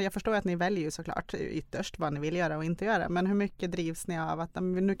över? Alltså jag förstår att ni väljer ju såklart ytterst vad ni vill göra och inte göra. Men hur mycket drivs ni av att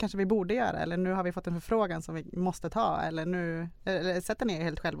nu kanske vi borde göra, eller nu har vi fått en förfrågan som vi måste ta, eller sätter ni er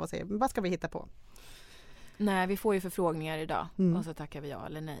helt själva och säger vad ska vi hitta på? Nej, vi får ju förfrågningar idag och så tackar vi ja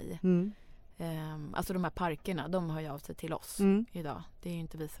eller nej. Alltså de här parkerna, de har ju av sig till oss idag. Det är ju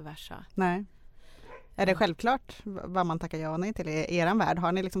inte vice versa. Nej. Är det självklart vad man tackar ja och nej till i er värld?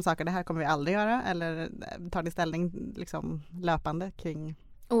 Har ni liksom saker, det här kommer vi aldrig göra, eller tar ni ställning liksom löpande kring?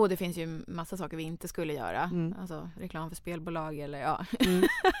 Det finns ju massa saker vi inte skulle göra. Alltså reklam för spelbolag eller ja.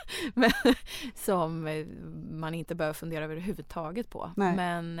 Men, som man inte behöver fundera överhuvudtaget på. Nej.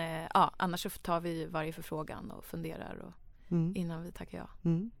 Men ja, annars så tar vi varje förfrågan och funderar innan vi tackar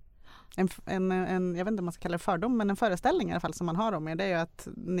ja. Jag vet inte om man ska kalla det fördom, men en föreställning i alla fall som man har om er, det är ju att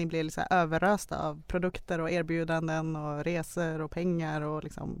ni blir liksom överrösta av produkter och erbjudanden och resor och pengar och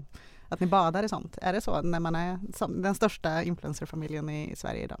liksom att ni badar i sånt. Är det så när man är den största influencerfamiljen i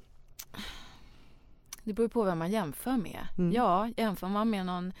Sverige idag? Det beror på vad man jämför med. Ja, jämför man med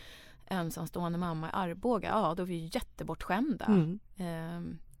någon ensamstående mamma i Arboga, ja då är vi jättebortskämda.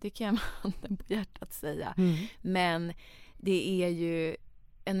 Det kan jag med handen på hjärtat säga. Men det är ju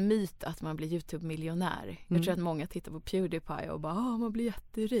en myt att man blir YouTube-miljonär. Jag tror att många tittar på PewDiePie och bara, man blir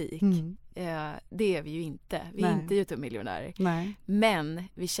jätterik. Det är vi ju inte. Vi är inte YouTube-miljonärer. Nej. Men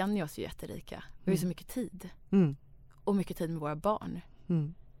vi känner oss ju jätterika. Vi har så mycket tid. Och mycket tid med våra barn.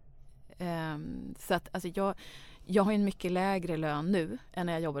 Så att alltså jag har en mycket lägre lön nu än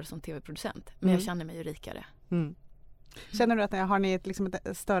när jag jobbade som tv-producent. Men jag känner mig ju rikare. Känner du att har ni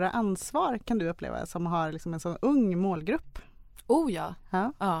ett större ansvar, kan du uppleva, som har liksom en så ung målgrupp?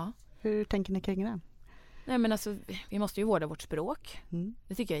 Ja. Hur tänker ni kring det? Nej, men alltså, vi måste ju vårda vårt språk.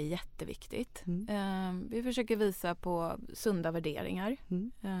 Det tycker jag är jätteviktigt. Vi försöker visa på sunda värderingar.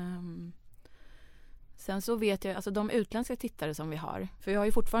 Sen så vet jag, alltså de utländska tittare som vi har, för vi har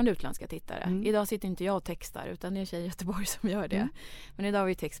ju fortfarande utländska tittare. Idag sitter inte jag och textar, utan det är en tjej i Göteborg som gör det. Men idag har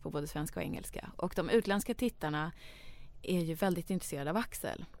vi text på både svenska och engelska. Och de utländska tittarna är ju väldigt intresserade av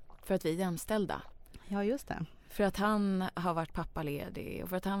Axel. För att vi är jämställda. Ja, just det. För att han har varit pappaledig och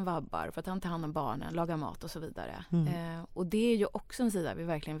för att han vabbar, för att han tar hand om barnen, lagar mat och så vidare. Och det är ju också en sida vi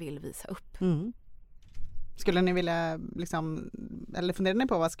verkligen vill visa upp. Skulle ni vilja, liksom, eller funderar ni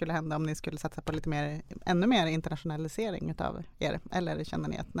på vad skulle hända om ni skulle satsa på ännu mer internationalisering utav er? Eller känner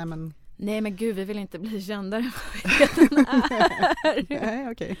ni att Nej men gud, vi vill inte bli kändare än vad vi redan är.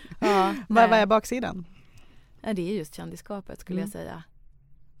 Nej, okej. Ja, vad är baksidan? Ja, det är just kändiskapet skulle jag säga.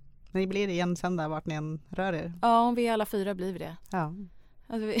 Ni blir igenkända vart ni än rör er. Ja, om vi alla 4 blir vi det. Ja.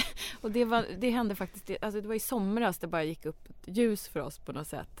 Alltså och det hände faktiskt, alltså det var i somras det bara gick upp ett ljus för oss på något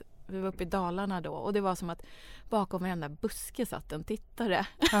sätt. Vi var uppe i Dalarna då och det var som att bakom varenda buske satt en tittare.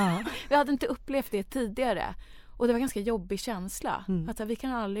 Ja. Vi hade inte upplevt det tidigare och det var en ganska jobbig känsla. Att vi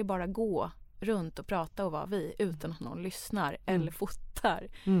kan aldrig bara gå runt och prata och vara vi utan att någon lyssnar eller fotar.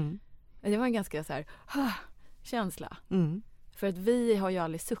 Det var en ganska så här känsla. För att vi har ju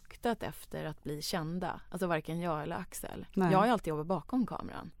aldrig suktat efter att bli kända. Alltså varken jag eller Axel. Nej. Jag har ju alltid jobbat bakom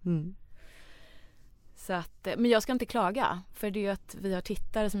kameran. Så att, men jag ska inte klaga. För det är ju att vi har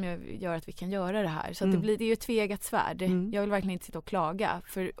tittare som gör att vi kan göra det här. Så att det är ju ett tveeggat svärd. Jag vill verkligen inte sitta och klaga.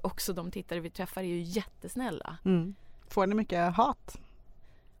 För också de tittare vi träffar är ju jättesnälla. Får ni mycket hat?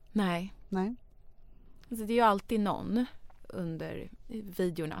 Nej. Alltså det är ju alltid någon under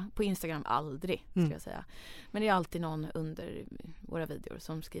videorna. På Instagram aldrig, skulle jag säga. Men det är alltid någon under våra videor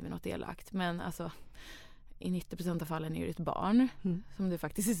som skriver något elakt. Men alltså, i 90% av fallen är det ett barn som det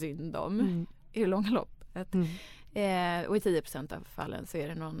faktiskt är synd om i det långa loppet. Och i 10% av fallen så är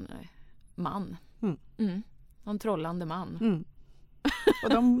det någon man. Någon trollande man. Och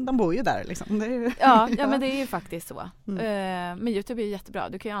de bor ju där liksom. Det är ju... ja, men det är ju faktiskt så. Men YouTube är jättebra.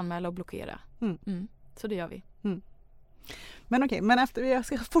 Du kan ju anmäla och blockera. Så det gör vi. Men okej, men efter, jag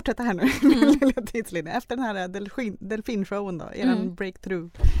ska fortsätta här nu lilla tidslinjen. Efter den här delfinshowen då, eran breakthrough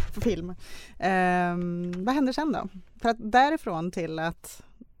för film. Vad händer sen då? För att därifrån till att,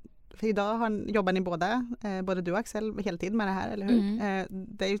 för idag jobbar ni både du och Axel heltid med det här, eller hur?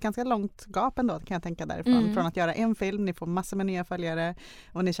 Det är ju ett ganska långt gap ändå, kan jag tänka därifrån. Från att göra en film, ni får massor med nya följare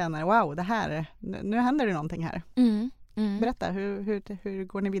och ni känner, wow, det här, nu händer det någonting här. Berätta, hur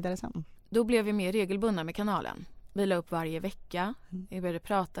går ni vidare sen? Då blev vi mer regelbundna med kanalen. Vi la upp varje vecka. Vi började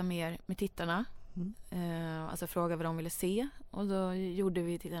prata mer med tittarna. Alltså fråga vad de ville se. Och då gjorde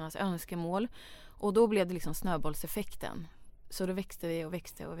vi tittarnas önskemål. Och då blev det liksom snöbollseffekten. Så då växte vi och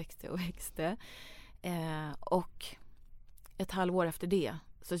växte och växte och växte. Och ett halvår efter det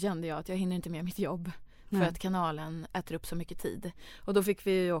så kände jag att jag hinner inte med mitt jobb. För att kanalen äter upp så mycket tid. Och då fick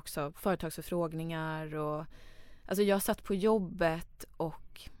vi ju också företagsförfrågningar. Och, alltså jag satt på jobbet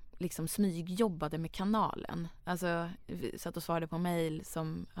och liksom smygjobbade med kanalen. Alltså satt och svarade på mejl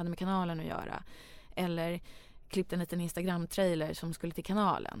som hade med kanalen att göra. Eller klippte en liten Instagram-trailer som skulle till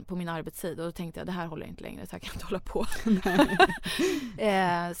kanalen på min arbetstid. Och då tänkte jag, det här håller inte längre så jag kan inte hålla på.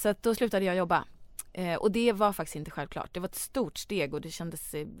 Så att då slutade jag jobba. Och det var faktiskt inte självklart. Det var ett stort steg och det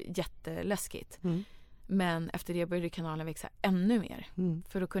kändes jätteläskigt. Men efter det började kanalen växa ännu mer.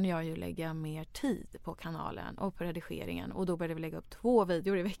 För då kunde jag ju lägga mer tid på kanalen och på redigeringen. Och då började vi lägga upp 2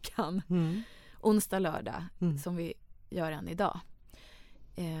 videor i veckan. Onsdag, lördag, som vi gör än idag.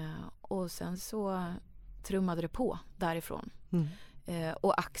 Och sen så trummade det på därifrån.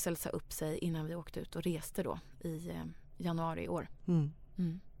 Och Axel sa upp sig innan vi åkte ut och reste då i januari i år.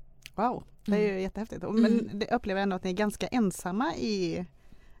 Wow, det är ju jättehäftigt. Men det upplever ändå att ni är ganska ensamma i...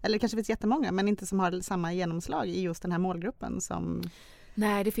 Eller kanske finns jättemånga, men inte som har samma genomslag i just den här målgruppen som...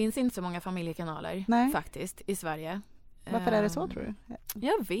 Nej, det finns inte så många familjekanaler faktiskt i Sverige. Varför är det så, tror du?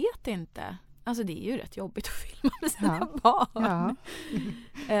 Jag vet inte. Alltså det är ju rätt jobbigt att filma med sina barn.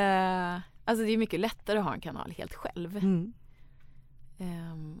 Alltså det är mycket lättare att ha en kanal helt själv.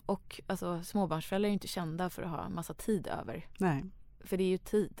 Och alltså, småbarnsföräldrar är ju inte kända för att ha en massa tid över. Nej. För det är ju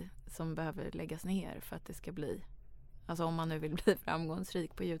tid som behöver läggas ner för att det ska bli... Alltså om man nu vill bli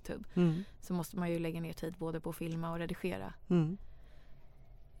framgångsrik på YouTube så måste man ju lägga ner tid både på att filma och redigera.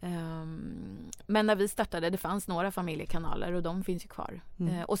 Men när vi startade, det fanns några familjekanaler och de finns ju kvar.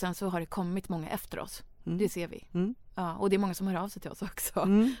 Och sen så har det kommit många efter oss. Det ser vi. Ja, och det är många som hör av sig till oss också.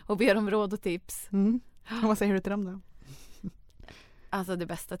 Och ber om råd och tips. Och vad säger du till dem då? Alltså det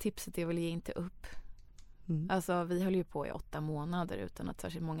bästa tipset är väl ge inte upp. Alltså vi höll ju på i 8 månader utan att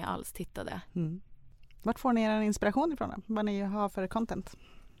särskilt många alls tittade. Vart får ni er inspiration ifrån då? Vad ni har för content?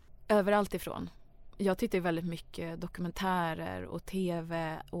 Överallt ifrån. Jag tittar ju väldigt mycket dokumentärer och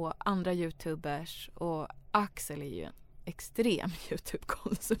tv och andra YouTubers. Och Axel är ju en extrem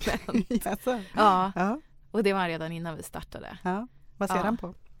YouTube-konsument. Ja. Och det var redan innan vi startade. Ja. Vad ser han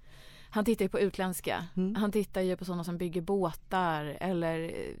på? Han tittar ju på utländska. Han tittar ju på sådana som bygger båtar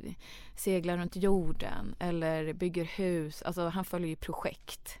eller seglar runt jorden eller bygger hus. Alltså han följer ju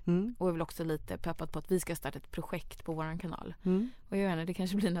projekt. Och är väl också lite peppad på att vi ska starta ett projekt på våran kanal. Och jag vet inte, det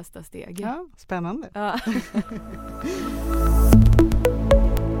kanske blir nästa steg. Ja, spännande. Ja.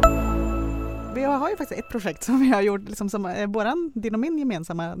 vi har ju faktiskt ett projekt som vi har gjort liksom, som din och min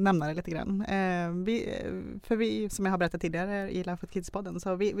gemensamma nämnare lite grann. Vi, som jag har berättat tidigare i Life with Kids-podden,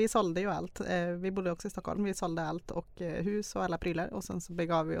 så vi sålde ju allt. Vi bodde också i Stockholm, vi sålde allt och hus och alla prylar, och sen så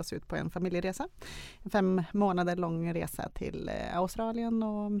begav vi oss ut på en familjeresa. En 5 månader lång resa till Australien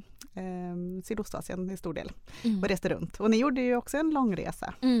och Sydostasien i stor del. Och reste runt. Och ni gjorde ju också en lång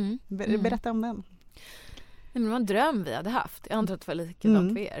resa. Berätta om den. Det var en dröm vi hade haft. Jag antar att det var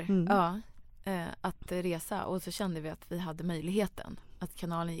likadant för er. Ja, att resa. Och så kände vi att vi hade möjligheten. Att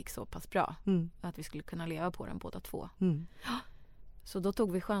kanalen gick så pass bra. Att vi skulle kunna leva på den båda två. Så då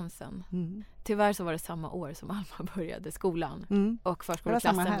tog vi chansen. Tyvärr så var det samma år som Alma började skolan. Och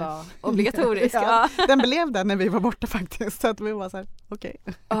förskoleklassen var obligatorisk. Ja, den blev det när vi var borta faktiskt. Så att vi var så här, okej.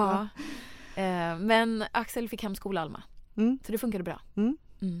 Ja. Men Axel fick hemskola Alma. Så det funkade bra.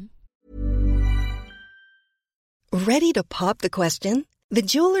 Ready to pop the question? The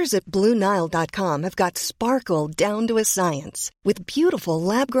jewelers at BlueNile.com have got sparkle down to a science with beautiful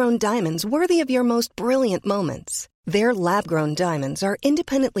lab-grown diamonds worthy of your most brilliant moments. Their lab-grown diamonds are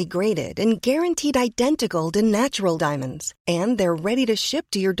independently graded and guaranteed identical to natural diamonds, and they're ready to ship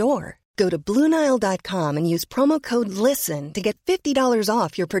to your door. Go to BlueNile.com and use promo code LISTEN to get $50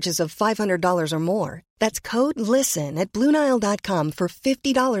 off your purchase of $500 or more. That's code LISTEN at BlueNile.com for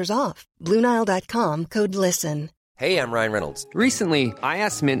 $50 off. BlueNile.com, code LISTEN. Hey, I'm Ryan Reynolds. Recently, I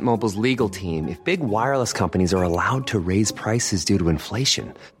asked Mint Mobile's legal team if big wireless companies are allowed to raise prices due to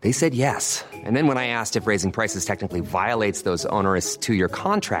inflation. They said yes. And then when I asked if raising prices technically violates those onerous 2-year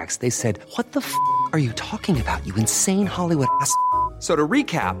contracts, they said, "What the f*** are you talking about, you insane Hollywood ass?" So to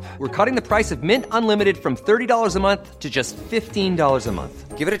recap, we're cutting the price of Mint Unlimited from $30 a month to just $15 a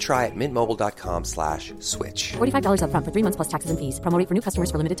month. Give it a try at mintmobile.com/switch. $45 up front for 3 months plus taxes and fees. Promo rate for new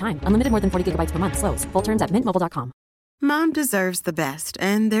customers for limited time. Unlimited more than 40 gigabytes per month. Slows full terms at mintmobile.com. Mom deserves the best,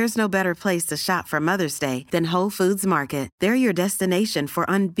 and there's no better place to shop for Mother's Day than Whole Foods Market. They're your destination for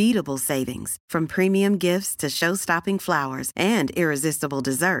unbeatable savings, from premium gifts to show-stopping flowers and irresistible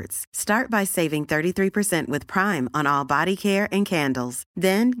desserts. Start by saving 33% with Prime on all body care and candles.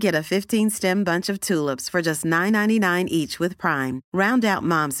 Then get a 15-stem bunch of tulips for just $9.99 each with Prime. Round out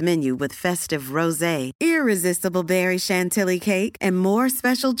Mom's menu with festive rosé, irresistible berry chantilly cake, and more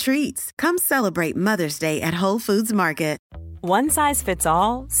special treats. Come celebrate Mother's Day at Whole Foods Market. One size fits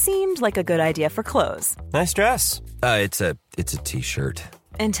all seemed like a good idea for clothes. Nice dress. It's a t-shirt.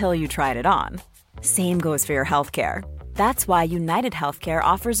 Until you tried it on. Same goes for your healthcare. That's why United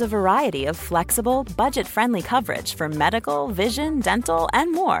Healthcare offers a variety of flexible, budget-friendly coverage for medical, vision, dental,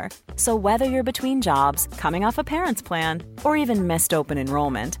 and more. So whether you're between jobs, coming off a parent's plan, or even missed open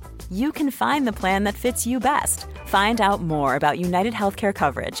enrollment, you can find the plan that fits you best. Find out more about United Healthcare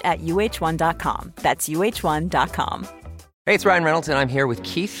coverage at uh1.com. That's uh1.com. Hey, it's Ryan Reynolds, and I'm here with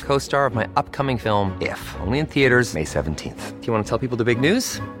Keith, co-star of my upcoming film, If, only in theaters May 17th. Do you want to tell people the big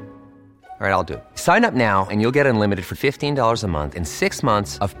news? All right, I'll do it. Sign up now and you'll get unlimited for $15 a month and 6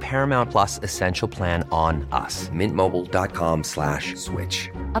 months of Paramount Plus Essential Plan on us. mintmobile.com/switch.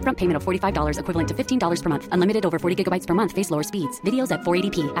 Upfront payment of $45 equivalent to $15 per month. Unlimited over 40 gigabytes per month. Face lower speeds. Videos at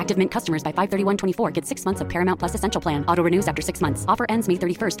 480p. Active Mint customers by 531.24 get 6 months of Paramount Plus Essential Plan. Auto renews after 6 months. Offer ends May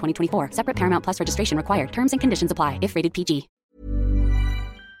 31st, 2024. Separate Paramount Plus registration required. Terms and conditions apply if rated PG.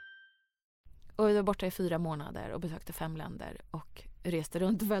 Och vi var borta i 4 månader och besökte 5 länder och reste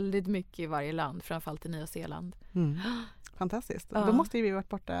runt väldigt mycket i varje land, framförallt i Nya Zeeland. Fantastiskt. Då måste ju vi varit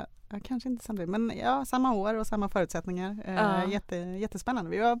borta, kanske inte samtidigt, men ja, samma år och samma förutsättningar.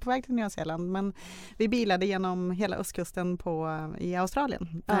 Jättespännande. Vi var på väg till Nya Zeeland, men vi bilade genom hela östkusten i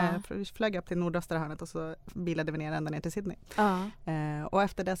Australien. Vi flög upp till nordöstra hörnet och så bilade vi ner ända ner till Sydney. Och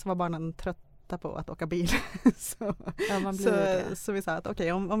efter det så var barnen trötta på att åka bil. så vi sa att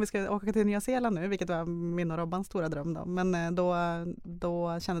okej, om vi ska åka till Nya Zeeland nu, vilket var min och Robbans stora dröm då, men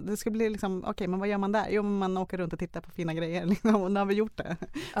då kände det skulle bli liksom, okej, men vad gör man där? Jo, man åker runt och tittar på fina grejer liksom, och nu har vi gjort det.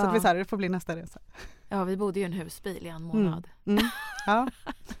 Så att vi sa, det får bli nästa resa. Ja, vi bodde ju i en husbil i en månad. Ja.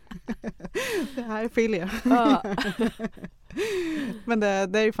 Det här är Filia. Men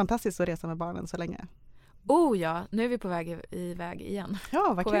det är ju fantastiskt att resa med barnen så länge. Oh ja, nu är vi på väg iväg igen.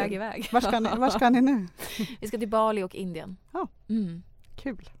 Ja, vad på kul. Väg iväg. Var ska ni nu? Vi ska till Bali och Indien. Ja,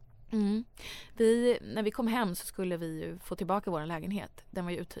 kul. När vi kom hem så skulle vi ju få tillbaka vår lägenhet. Den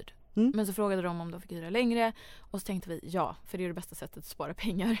var ju uthyrd. Men så frågade de fick hyra längre. Och så tänkte vi ja, för det är det bästa sättet att spara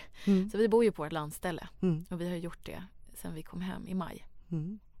pengar. Så vi bor ju på ett landställe. Och vi har gjort det sen vi kom hem i maj.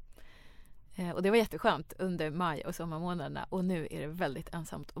 Och det var jätteskönt under maj och sommarmånaderna. Och nu är det väldigt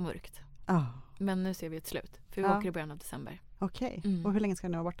ensamt och mörkt. Men nu ser vi ett slut. För vi åker i början av december. Okej. Och hur länge ska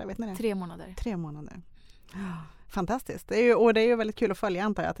ni vara borta? Vet ni det? 3 månader. 3 månader. Fantastiskt. Det är ju väldigt kul att följa,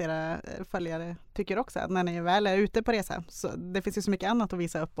 antar jag att era följare tycker också, när ni väl är ute på resa. Så det finns ju så mycket annat att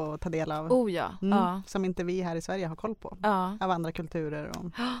visa upp och ta del av. Som inte vi här i Sverige har koll på. Av andra kulturer.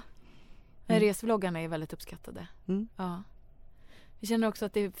 Resvloggarna är väldigt uppskattade. Ja. Jag känner också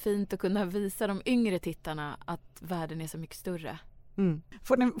att det är fint att kunna visa de yngre tittarna att världen är så mycket större.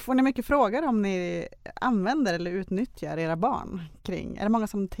 Får ni mycket frågor om ni använder eller utnyttjar era barn kring? Är det många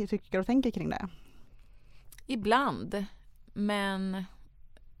som tycker och tänker kring det? Ibland, men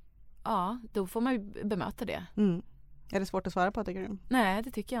då får man ju bemöta det. Är det svårt att svara på, tycker du? Nej,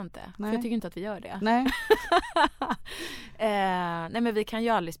 det tycker jag inte. För jag tycker inte att vi gör det. Nej. Nej, men vi kan ju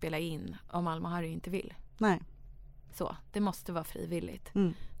aldrig spela in om Alma och Harry inte vill. Nej. Så, det måste vara frivilligt.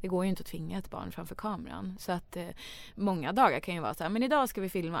 Det går ju inte att tvinga ett barn framför kameran. Så att många dagar kan ju vara så här, men idag ska vi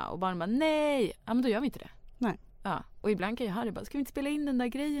filma. Och barnen bara, nej, ja, men då gör vi inte det. Nej. Ja, och ibland kan ju Harry bara, ska vi inte spela in den där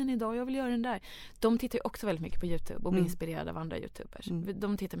grejen idag? Jag vill göra den där. De tittar ju också väldigt mycket på YouTube och blir inspirerade av andra YouTubers.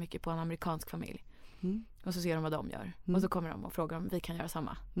 De tittar mycket på en amerikansk familj. Och så ser de vad de gör. Och så kommer de och frågar om vi kan göra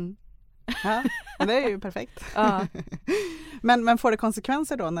samma. Ja, det är ju perfekt. Men får det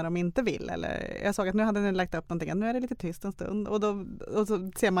konsekvenser då när de inte vill? Eller, jag såg att nu hade ni lagt upp någonting, att nu är det lite tyst en stund. Och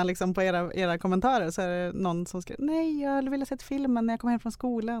så ser man liksom på era kommentarer, så är det någon som skriver, nej, jag vill ha sett filmen när jag kommer hem från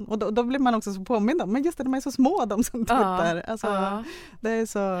skolan. Och då blir man också så påmind om, men just det, de är så små, de som tittar. Alltså, det är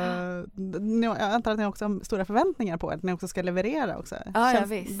så, jag antar att ni också har stora förväntningar på att ni också ska leverera också.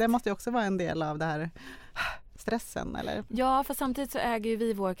 Visst. Det måste ju också vara en del av det här stressen, eller? Ja, för samtidigt så äger ju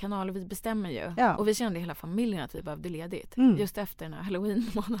vi vår kanal och vi bestämmer ju. Ja. Och vi kände hela familjen att vi behövde ledigt. Just efter den här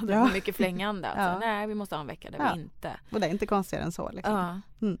Halloween-månaden med mycket flängande. Alltså, nej, vi måste ha en vecka där vi inte. Och det är inte konstigare än så. Liksom.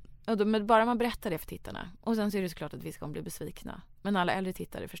 Och då, men bara man berättar det för tittarna. Och sen så är det såklart att vi ska bli besvikna. Men alla äldre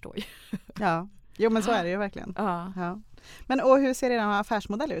tittare förstår ju. Ja, jo men så är det ju verkligen. Ja. Men och hur ser er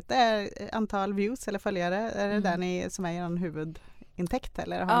affärsmodell ut? Det är antal views eller följare? Är det där ni som är er huvudintäkt?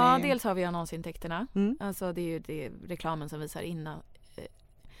 Eller har ni... dels har vi annonsintäkterna. Alltså det är ju reklamen som visar innan.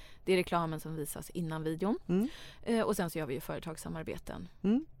 Det är reklamen som visas innan videon. Och sen så gör vi ju företagssamarbeten.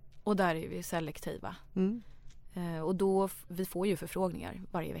 Och där är vi selektiva. Och då, vi får ju förfrågningar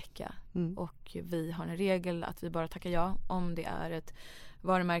varje vecka. Och vi har en regel att vi bara tackar ja om det är ett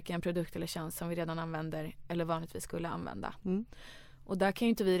varumärke, en produkt eller tjänst som vi redan använder eller vanligtvis skulle använda. Och där kan ju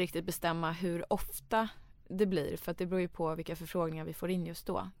inte vi riktigt bestämma hur ofta det blir, för att det beror ju på vilka förfrågningar vi får in just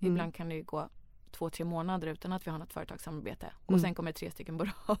då. Ibland kan det ju gå 2-3 månader utan att vi har något företagssamarbete. Och sen kommer 3 stycken på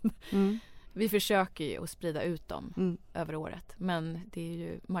rad. Vi försöker ju att sprida ut dem över året. Men det är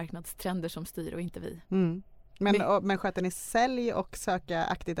ju marknadstrender som styr och inte vi. Men sköter ni sälj och söka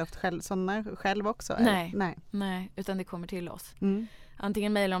aktivt efter sådana själv också? Nej, utan det kommer till oss.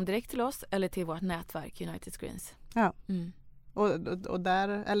 Antingen mejlar de direkt till oss eller till vårt nätverk United Screens. Ja. Och där,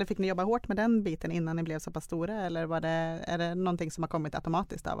 eller fick ni jobba hårt med den biten innan ni blev så pass stora? Eller är det någonting som har kommit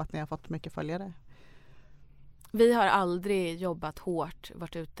automatiskt av att ni har fått mycket följare? Vi har aldrig jobbat hårt,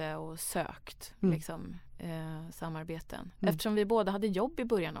 varit ute och sökt samarbeten. Eftersom vi båda hade jobb i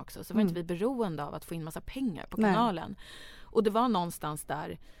början också, så var inte vi beroende av att få in massa pengar på kanalen. Och det var någonstans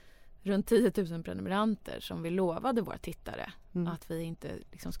där runt 10 000 prenumeranter som vi lovade våra tittare att vi inte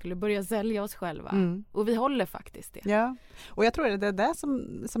skulle börja sälja oss själva. Och vi håller faktiskt det. Ja, och jag tror att det är det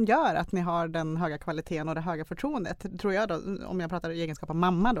som gör att ni har den höga kvaliteten och det höga förtroendet, tror jag då, om jag pratar i egenskap av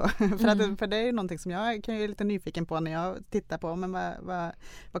mamma då. För det är ju någonting som jag kan ju lite nyfiken på när jag tittar på, men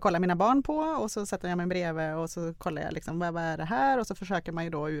vad kollar mina barn på? Och så sätter jag mig bredvid och så kollar jag vad är det här? Och så försöker man ju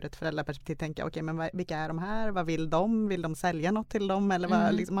då ur ett föräldraperspektiv tänka, okej, men vilka är de här? Vad vill de? Vill de sälja något till dem?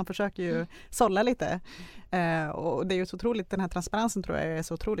 Eller man försöker ju sålla lite. Och det är ju så otroligt, den här transparensen tror jag är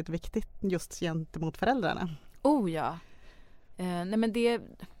så otroligt viktigt just gentemot föräldrarna. Oh ja. Nej men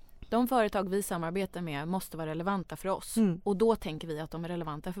de företag vi samarbetar med måste vara relevanta för oss. Och då tänker vi att de är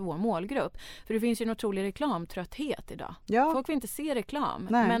relevanta för vår målgrupp. För det finns ju en otrolig reklamtrötthet idag. Ja. Folk vill inte se reklam.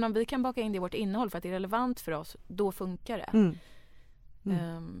 Nej. Men om vi kan baka in det i vårt innehåll för att det är relevant för oss, då funkar det.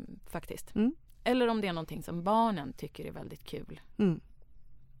 Faktiskt. Eller om det är någonting som barnen tycker är väldigt kul.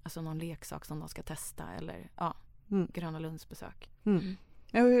 Alltså någon leksak som de ska testa eller Gröna Lundsbesök.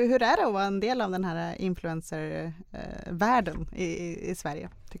 Hur är det att vara en del av den här influencer-världen i Sverige,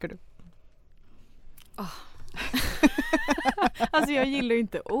 tycker du? Alltså jag gillar ju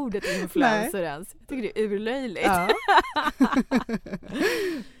inte ordet influencer ens. Jag tycker det är urlöjligt. Ja.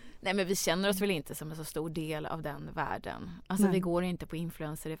 Nej, men vi känner oss väl inte som en så stor del av den världen. Alltså vi går inte på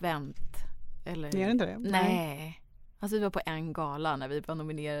influencer-event. Eller... Gör inte det? Nej. Alltså vi var på en gala när vi var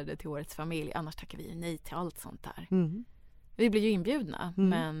nominerade till Årets familj. Annars tackar vi nej till allt sånt där. Vi blir ju inbjudna,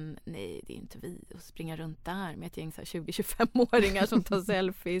 men nej, det är inte vi att springa runt där med ett gäng 20-25-åringar som tar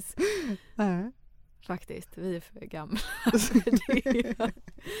selfies. faktiskt. Vi är för gamla för det.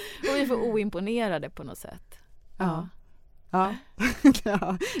 Och vi är för oimponerade på något sätt. Ja. Ja.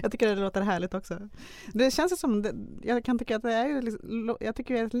 Ja, jag tycker det låter härligt också. Det känns som, jag kan tycka att det är ju, jag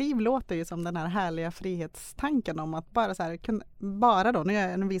tycker att liv låter ju som den här härliga frihetstanken om att bara så här, bara då,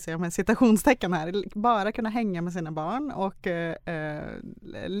 nu visar jag med citationstecken här, bara kunna hänga med sina barn och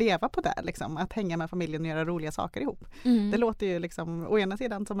leva på det liksom, att hänga med familjen och göra roliga saker ihop. Det låter ju liksom, å ena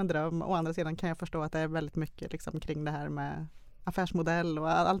sidan som en dröm, å andra sidan kan jag förstå att det är väldigt mycket liksom kring det här med affärsmodell och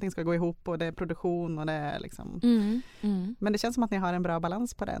allting ska gå ihop och det är produktion och det är liksom men det känns som att ni har en bra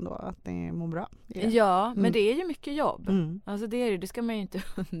balans på det ändå, att ni mår bra i det. Ja, men det är ju mycket jobb. Alltså det ska man ju inte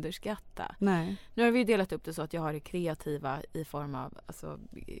underskatta. Nej. Nu har vi delat upp det så att jag har det kreativa i form av alltså,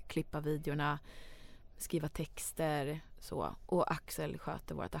 klippa videorna, skriva texter så, och Axel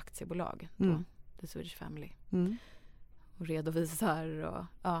sköter vårt aktiebolag då, The Swedish Family. Och redovisar och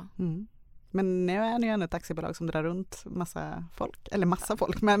ja. Men nu är ni ju ett aktiebolag som drar runt massa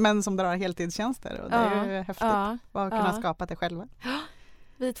folk, men som drar heltidstjänster och det är ju häftigt att kunna skapa det själva.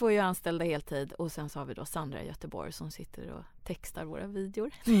 Vi 2 är ju anställda heltid och sen så har vi då Sandra i Göteborg som sitter och textar våra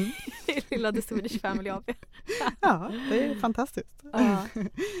videor i lilla The Swedish Family AB. Ja, det är fantastiskt.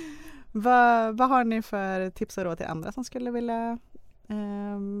 Vad har ni för tips och råd till andra som skulle vilja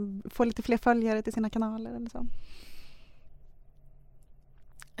få lite fler följare till sina kanaler eller så?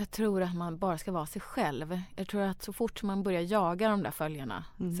 Jag tror att man bara ska vara sig själv. Jag tror att så fort man börjar jaga de där följarna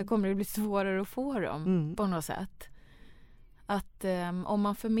så kommer det bli svårare att få dem på något sätt. Att om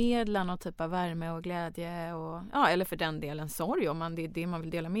man förmedlar någon typ av värme och glädje och, eller för den delen sorg om det är det man vill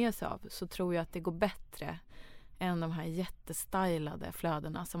dela med sig av, så tror jag att det går bättre än de här jättestylade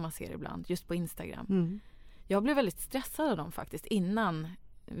flödena som man ser ibland just på Instagram. Jag blev väldigt stressad av dem faktiskt innan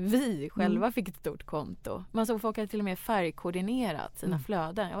vi själva fick ett stort konto. Man såg folk hade till och med färgkoordinerat sina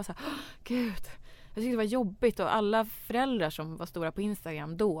flöden. Jag var så här, gud, jag tyckte det var jobbigt och alla föräldrar som var stora på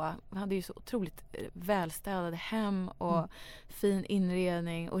Instagram då hade ju så otroligt välstädade hem och fin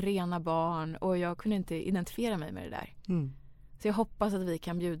inredning och rena barn och jag kunde inte identifiera mig med det där. Så jag hoppas att vi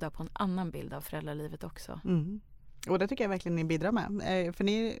kan bjuda på en annan bild av föräldralivet också. Och det tycker jag verkligen ni bidrar med. För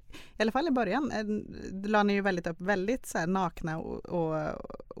ni, i alla fall i början, la ni ju väldigt så här nakna och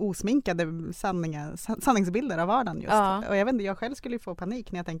osminkade sanningsbilder av vardagen just. Och jag vet inte, jag själv skulle ju få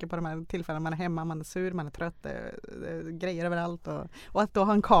panik när jag tänker på de här tillfällena man är hemma, man är sur, man är trött, grejer överallt och att då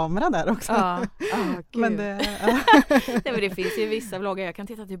ha en kamera där också. Men Nej, men det finns ju vissa vloggar, jag kan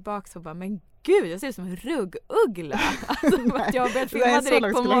titta tillbaka och bara, men gud, jag ser ut som en rugguggla. Alltså, att jag har börjat filma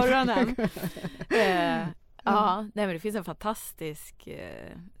direkt på morgonen. Nej, men det finns en fantastisk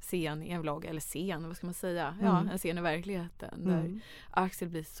scen i en vlogg, eller scen, vad ska man säga? Ja, en scen i verkligheten där Axel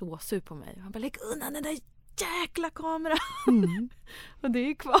blir så sur på mig. Han bara, lägg undan den där jäkla kameran. Och det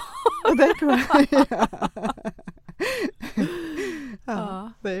är kvar. Och det är kvar.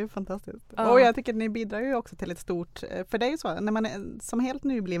 Det är ju fantastiskt. Och jag tycker att ni bidrar ju också till ett stort, för det är ju så, när man är som helt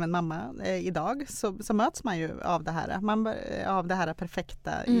nybliven mamma idag så möts man ju av det här. Av det här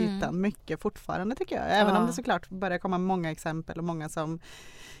perfekta ytan mycket fortfarande tycker jag. Även om det såklart börjar komma många exempel och många som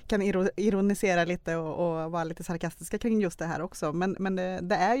kan ironisera lite och vara lite sarkastiska kring just det här också. Men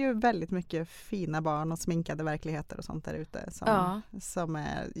det är ju väldigt mycket fina barn och sminkade verkligheter och sånt där ute som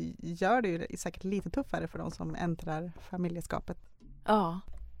gör det ju säkert lite tuffare för de som äntrar familjeskapet. Ja,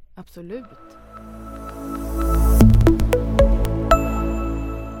 absolut.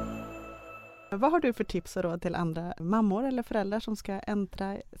 Vad har du för tips och råd till andra mammor eller föräldrar som ska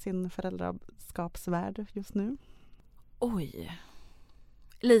äntra sin föräldraskapsvärld just nu? Oj.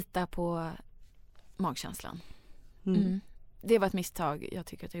 Lita på magkänslan. Det var ett misstag jag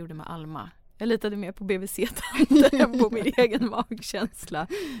tycker att jag gjorde med Alma. Jag litade mer på BVC-tanten än på min egen magkänsla.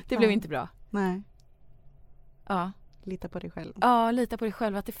 Det blev inte bra. Nej. Ja. Lita på dig själv. Ja, lita på dig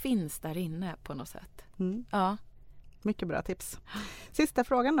själv, att det finns där inne på något sätt. Ja. Mycket bra tips. Sista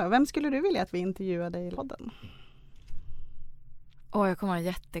frågan då. Vem skulle du vilja att vi intervjuade i podden? Jag kommer ha en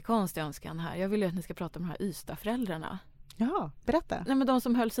jättekonstig önskan här. Jag vill ju att ni ska prata om de här Ystad-föräldrarna. Ja, berätta. Nej, men de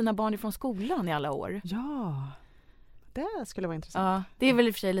som höll sina barn ifrån skolan i alla år. Ja, det skulle vara intressant. Ja, det är väl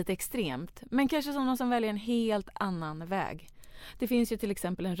i och för sig lite extremt. Men kanske sådana som väljer en helt annan väg. Det finns ju till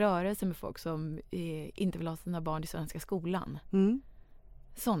exempel en rörelse med folk som inte vill ha sina barn i svenska skolan.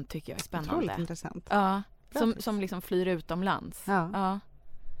 Sånt tycker jag är spännande. Otroligt intressant. Ja, som liksom flyr utomlands. Ja.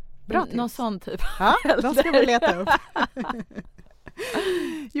 Bra tips. Någon sån typ. Ja, då ska vi leta upp.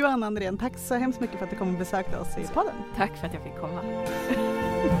 Johanna Andrén, tack så hemskt mycket för att du kom och besökte oss i podden. Tack för att jag fick komma.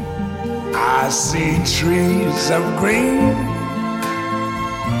 I see trees of green,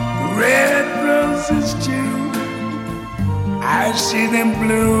 red roses too. I see them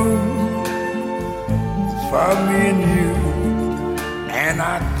bloom for me and you. And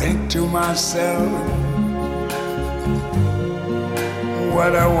I think to myself,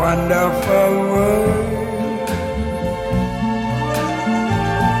 what a wonderful world.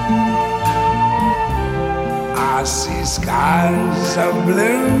 I see skies of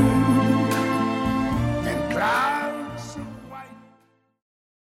blue and clouds of white.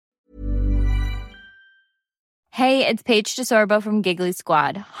 Hey, it's Paige DeSorbo from Giggly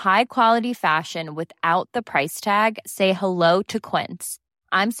Squad. High quality fashion without the price tag. Say hello to Quince.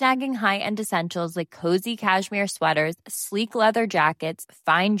 I'm snagging high-end essentials like cozy cashmere sweaters, sleek leather jackets,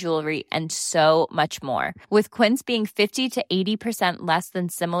 fine jewelry, and so much more. With Quince being 50 to 80% less than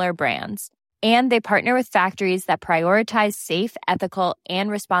similar brands. And they partner with factories that prioritize safe, ethical, and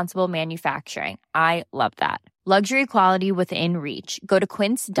responsible manufacturing. I love that. Luxury quality within reach. Go to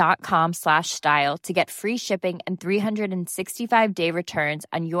quince.com/style to get free shipping and 365-day returns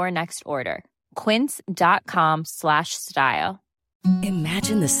on your next order. Quince.com/style.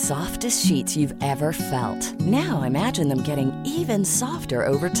 Imagine the softest sheets you've ever felt. Now imagine them getting even softer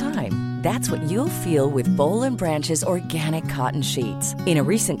over time. That's what you'll feel with Boll & Branch's organic cotton sheets. In a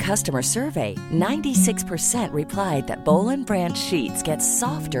recent customer survey, 96% replied that Boll & Branch sheets get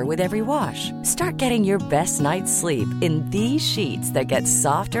softer with every wash. Start getting your best night's sleep in these sheets that get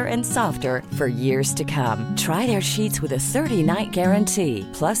softer and softer for years to come. Try their sheets with a 30-night guarantee.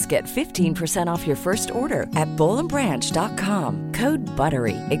 Plus, get 15% off your first order at bollandbranch.com. Code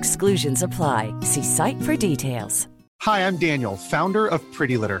BUTTERY. Exclusions apply. See site for details. Hi, I'm Daniel, founder of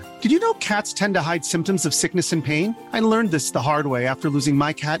Pretty Litter. Did you know cats tend to hide symptoms of sickness and pain? I learned this the hard way after losing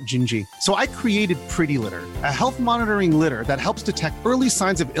my cat, Gingy. So I created Pretty Litter, a health monitoring litter that helps detect early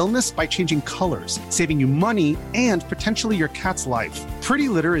signs of illness by changing colors, saving you money and potentially your cat's life. Pretty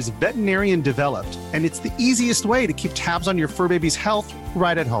Litter is veterinarian developed, and it's the easiest way to keep tabs on your fur baby's health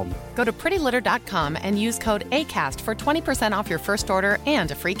right at home. Go to prettylitter.com and use code ACAST for 20% off your first order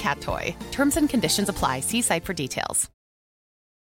and a free cat toy. Terms and conditions apply. See site for details.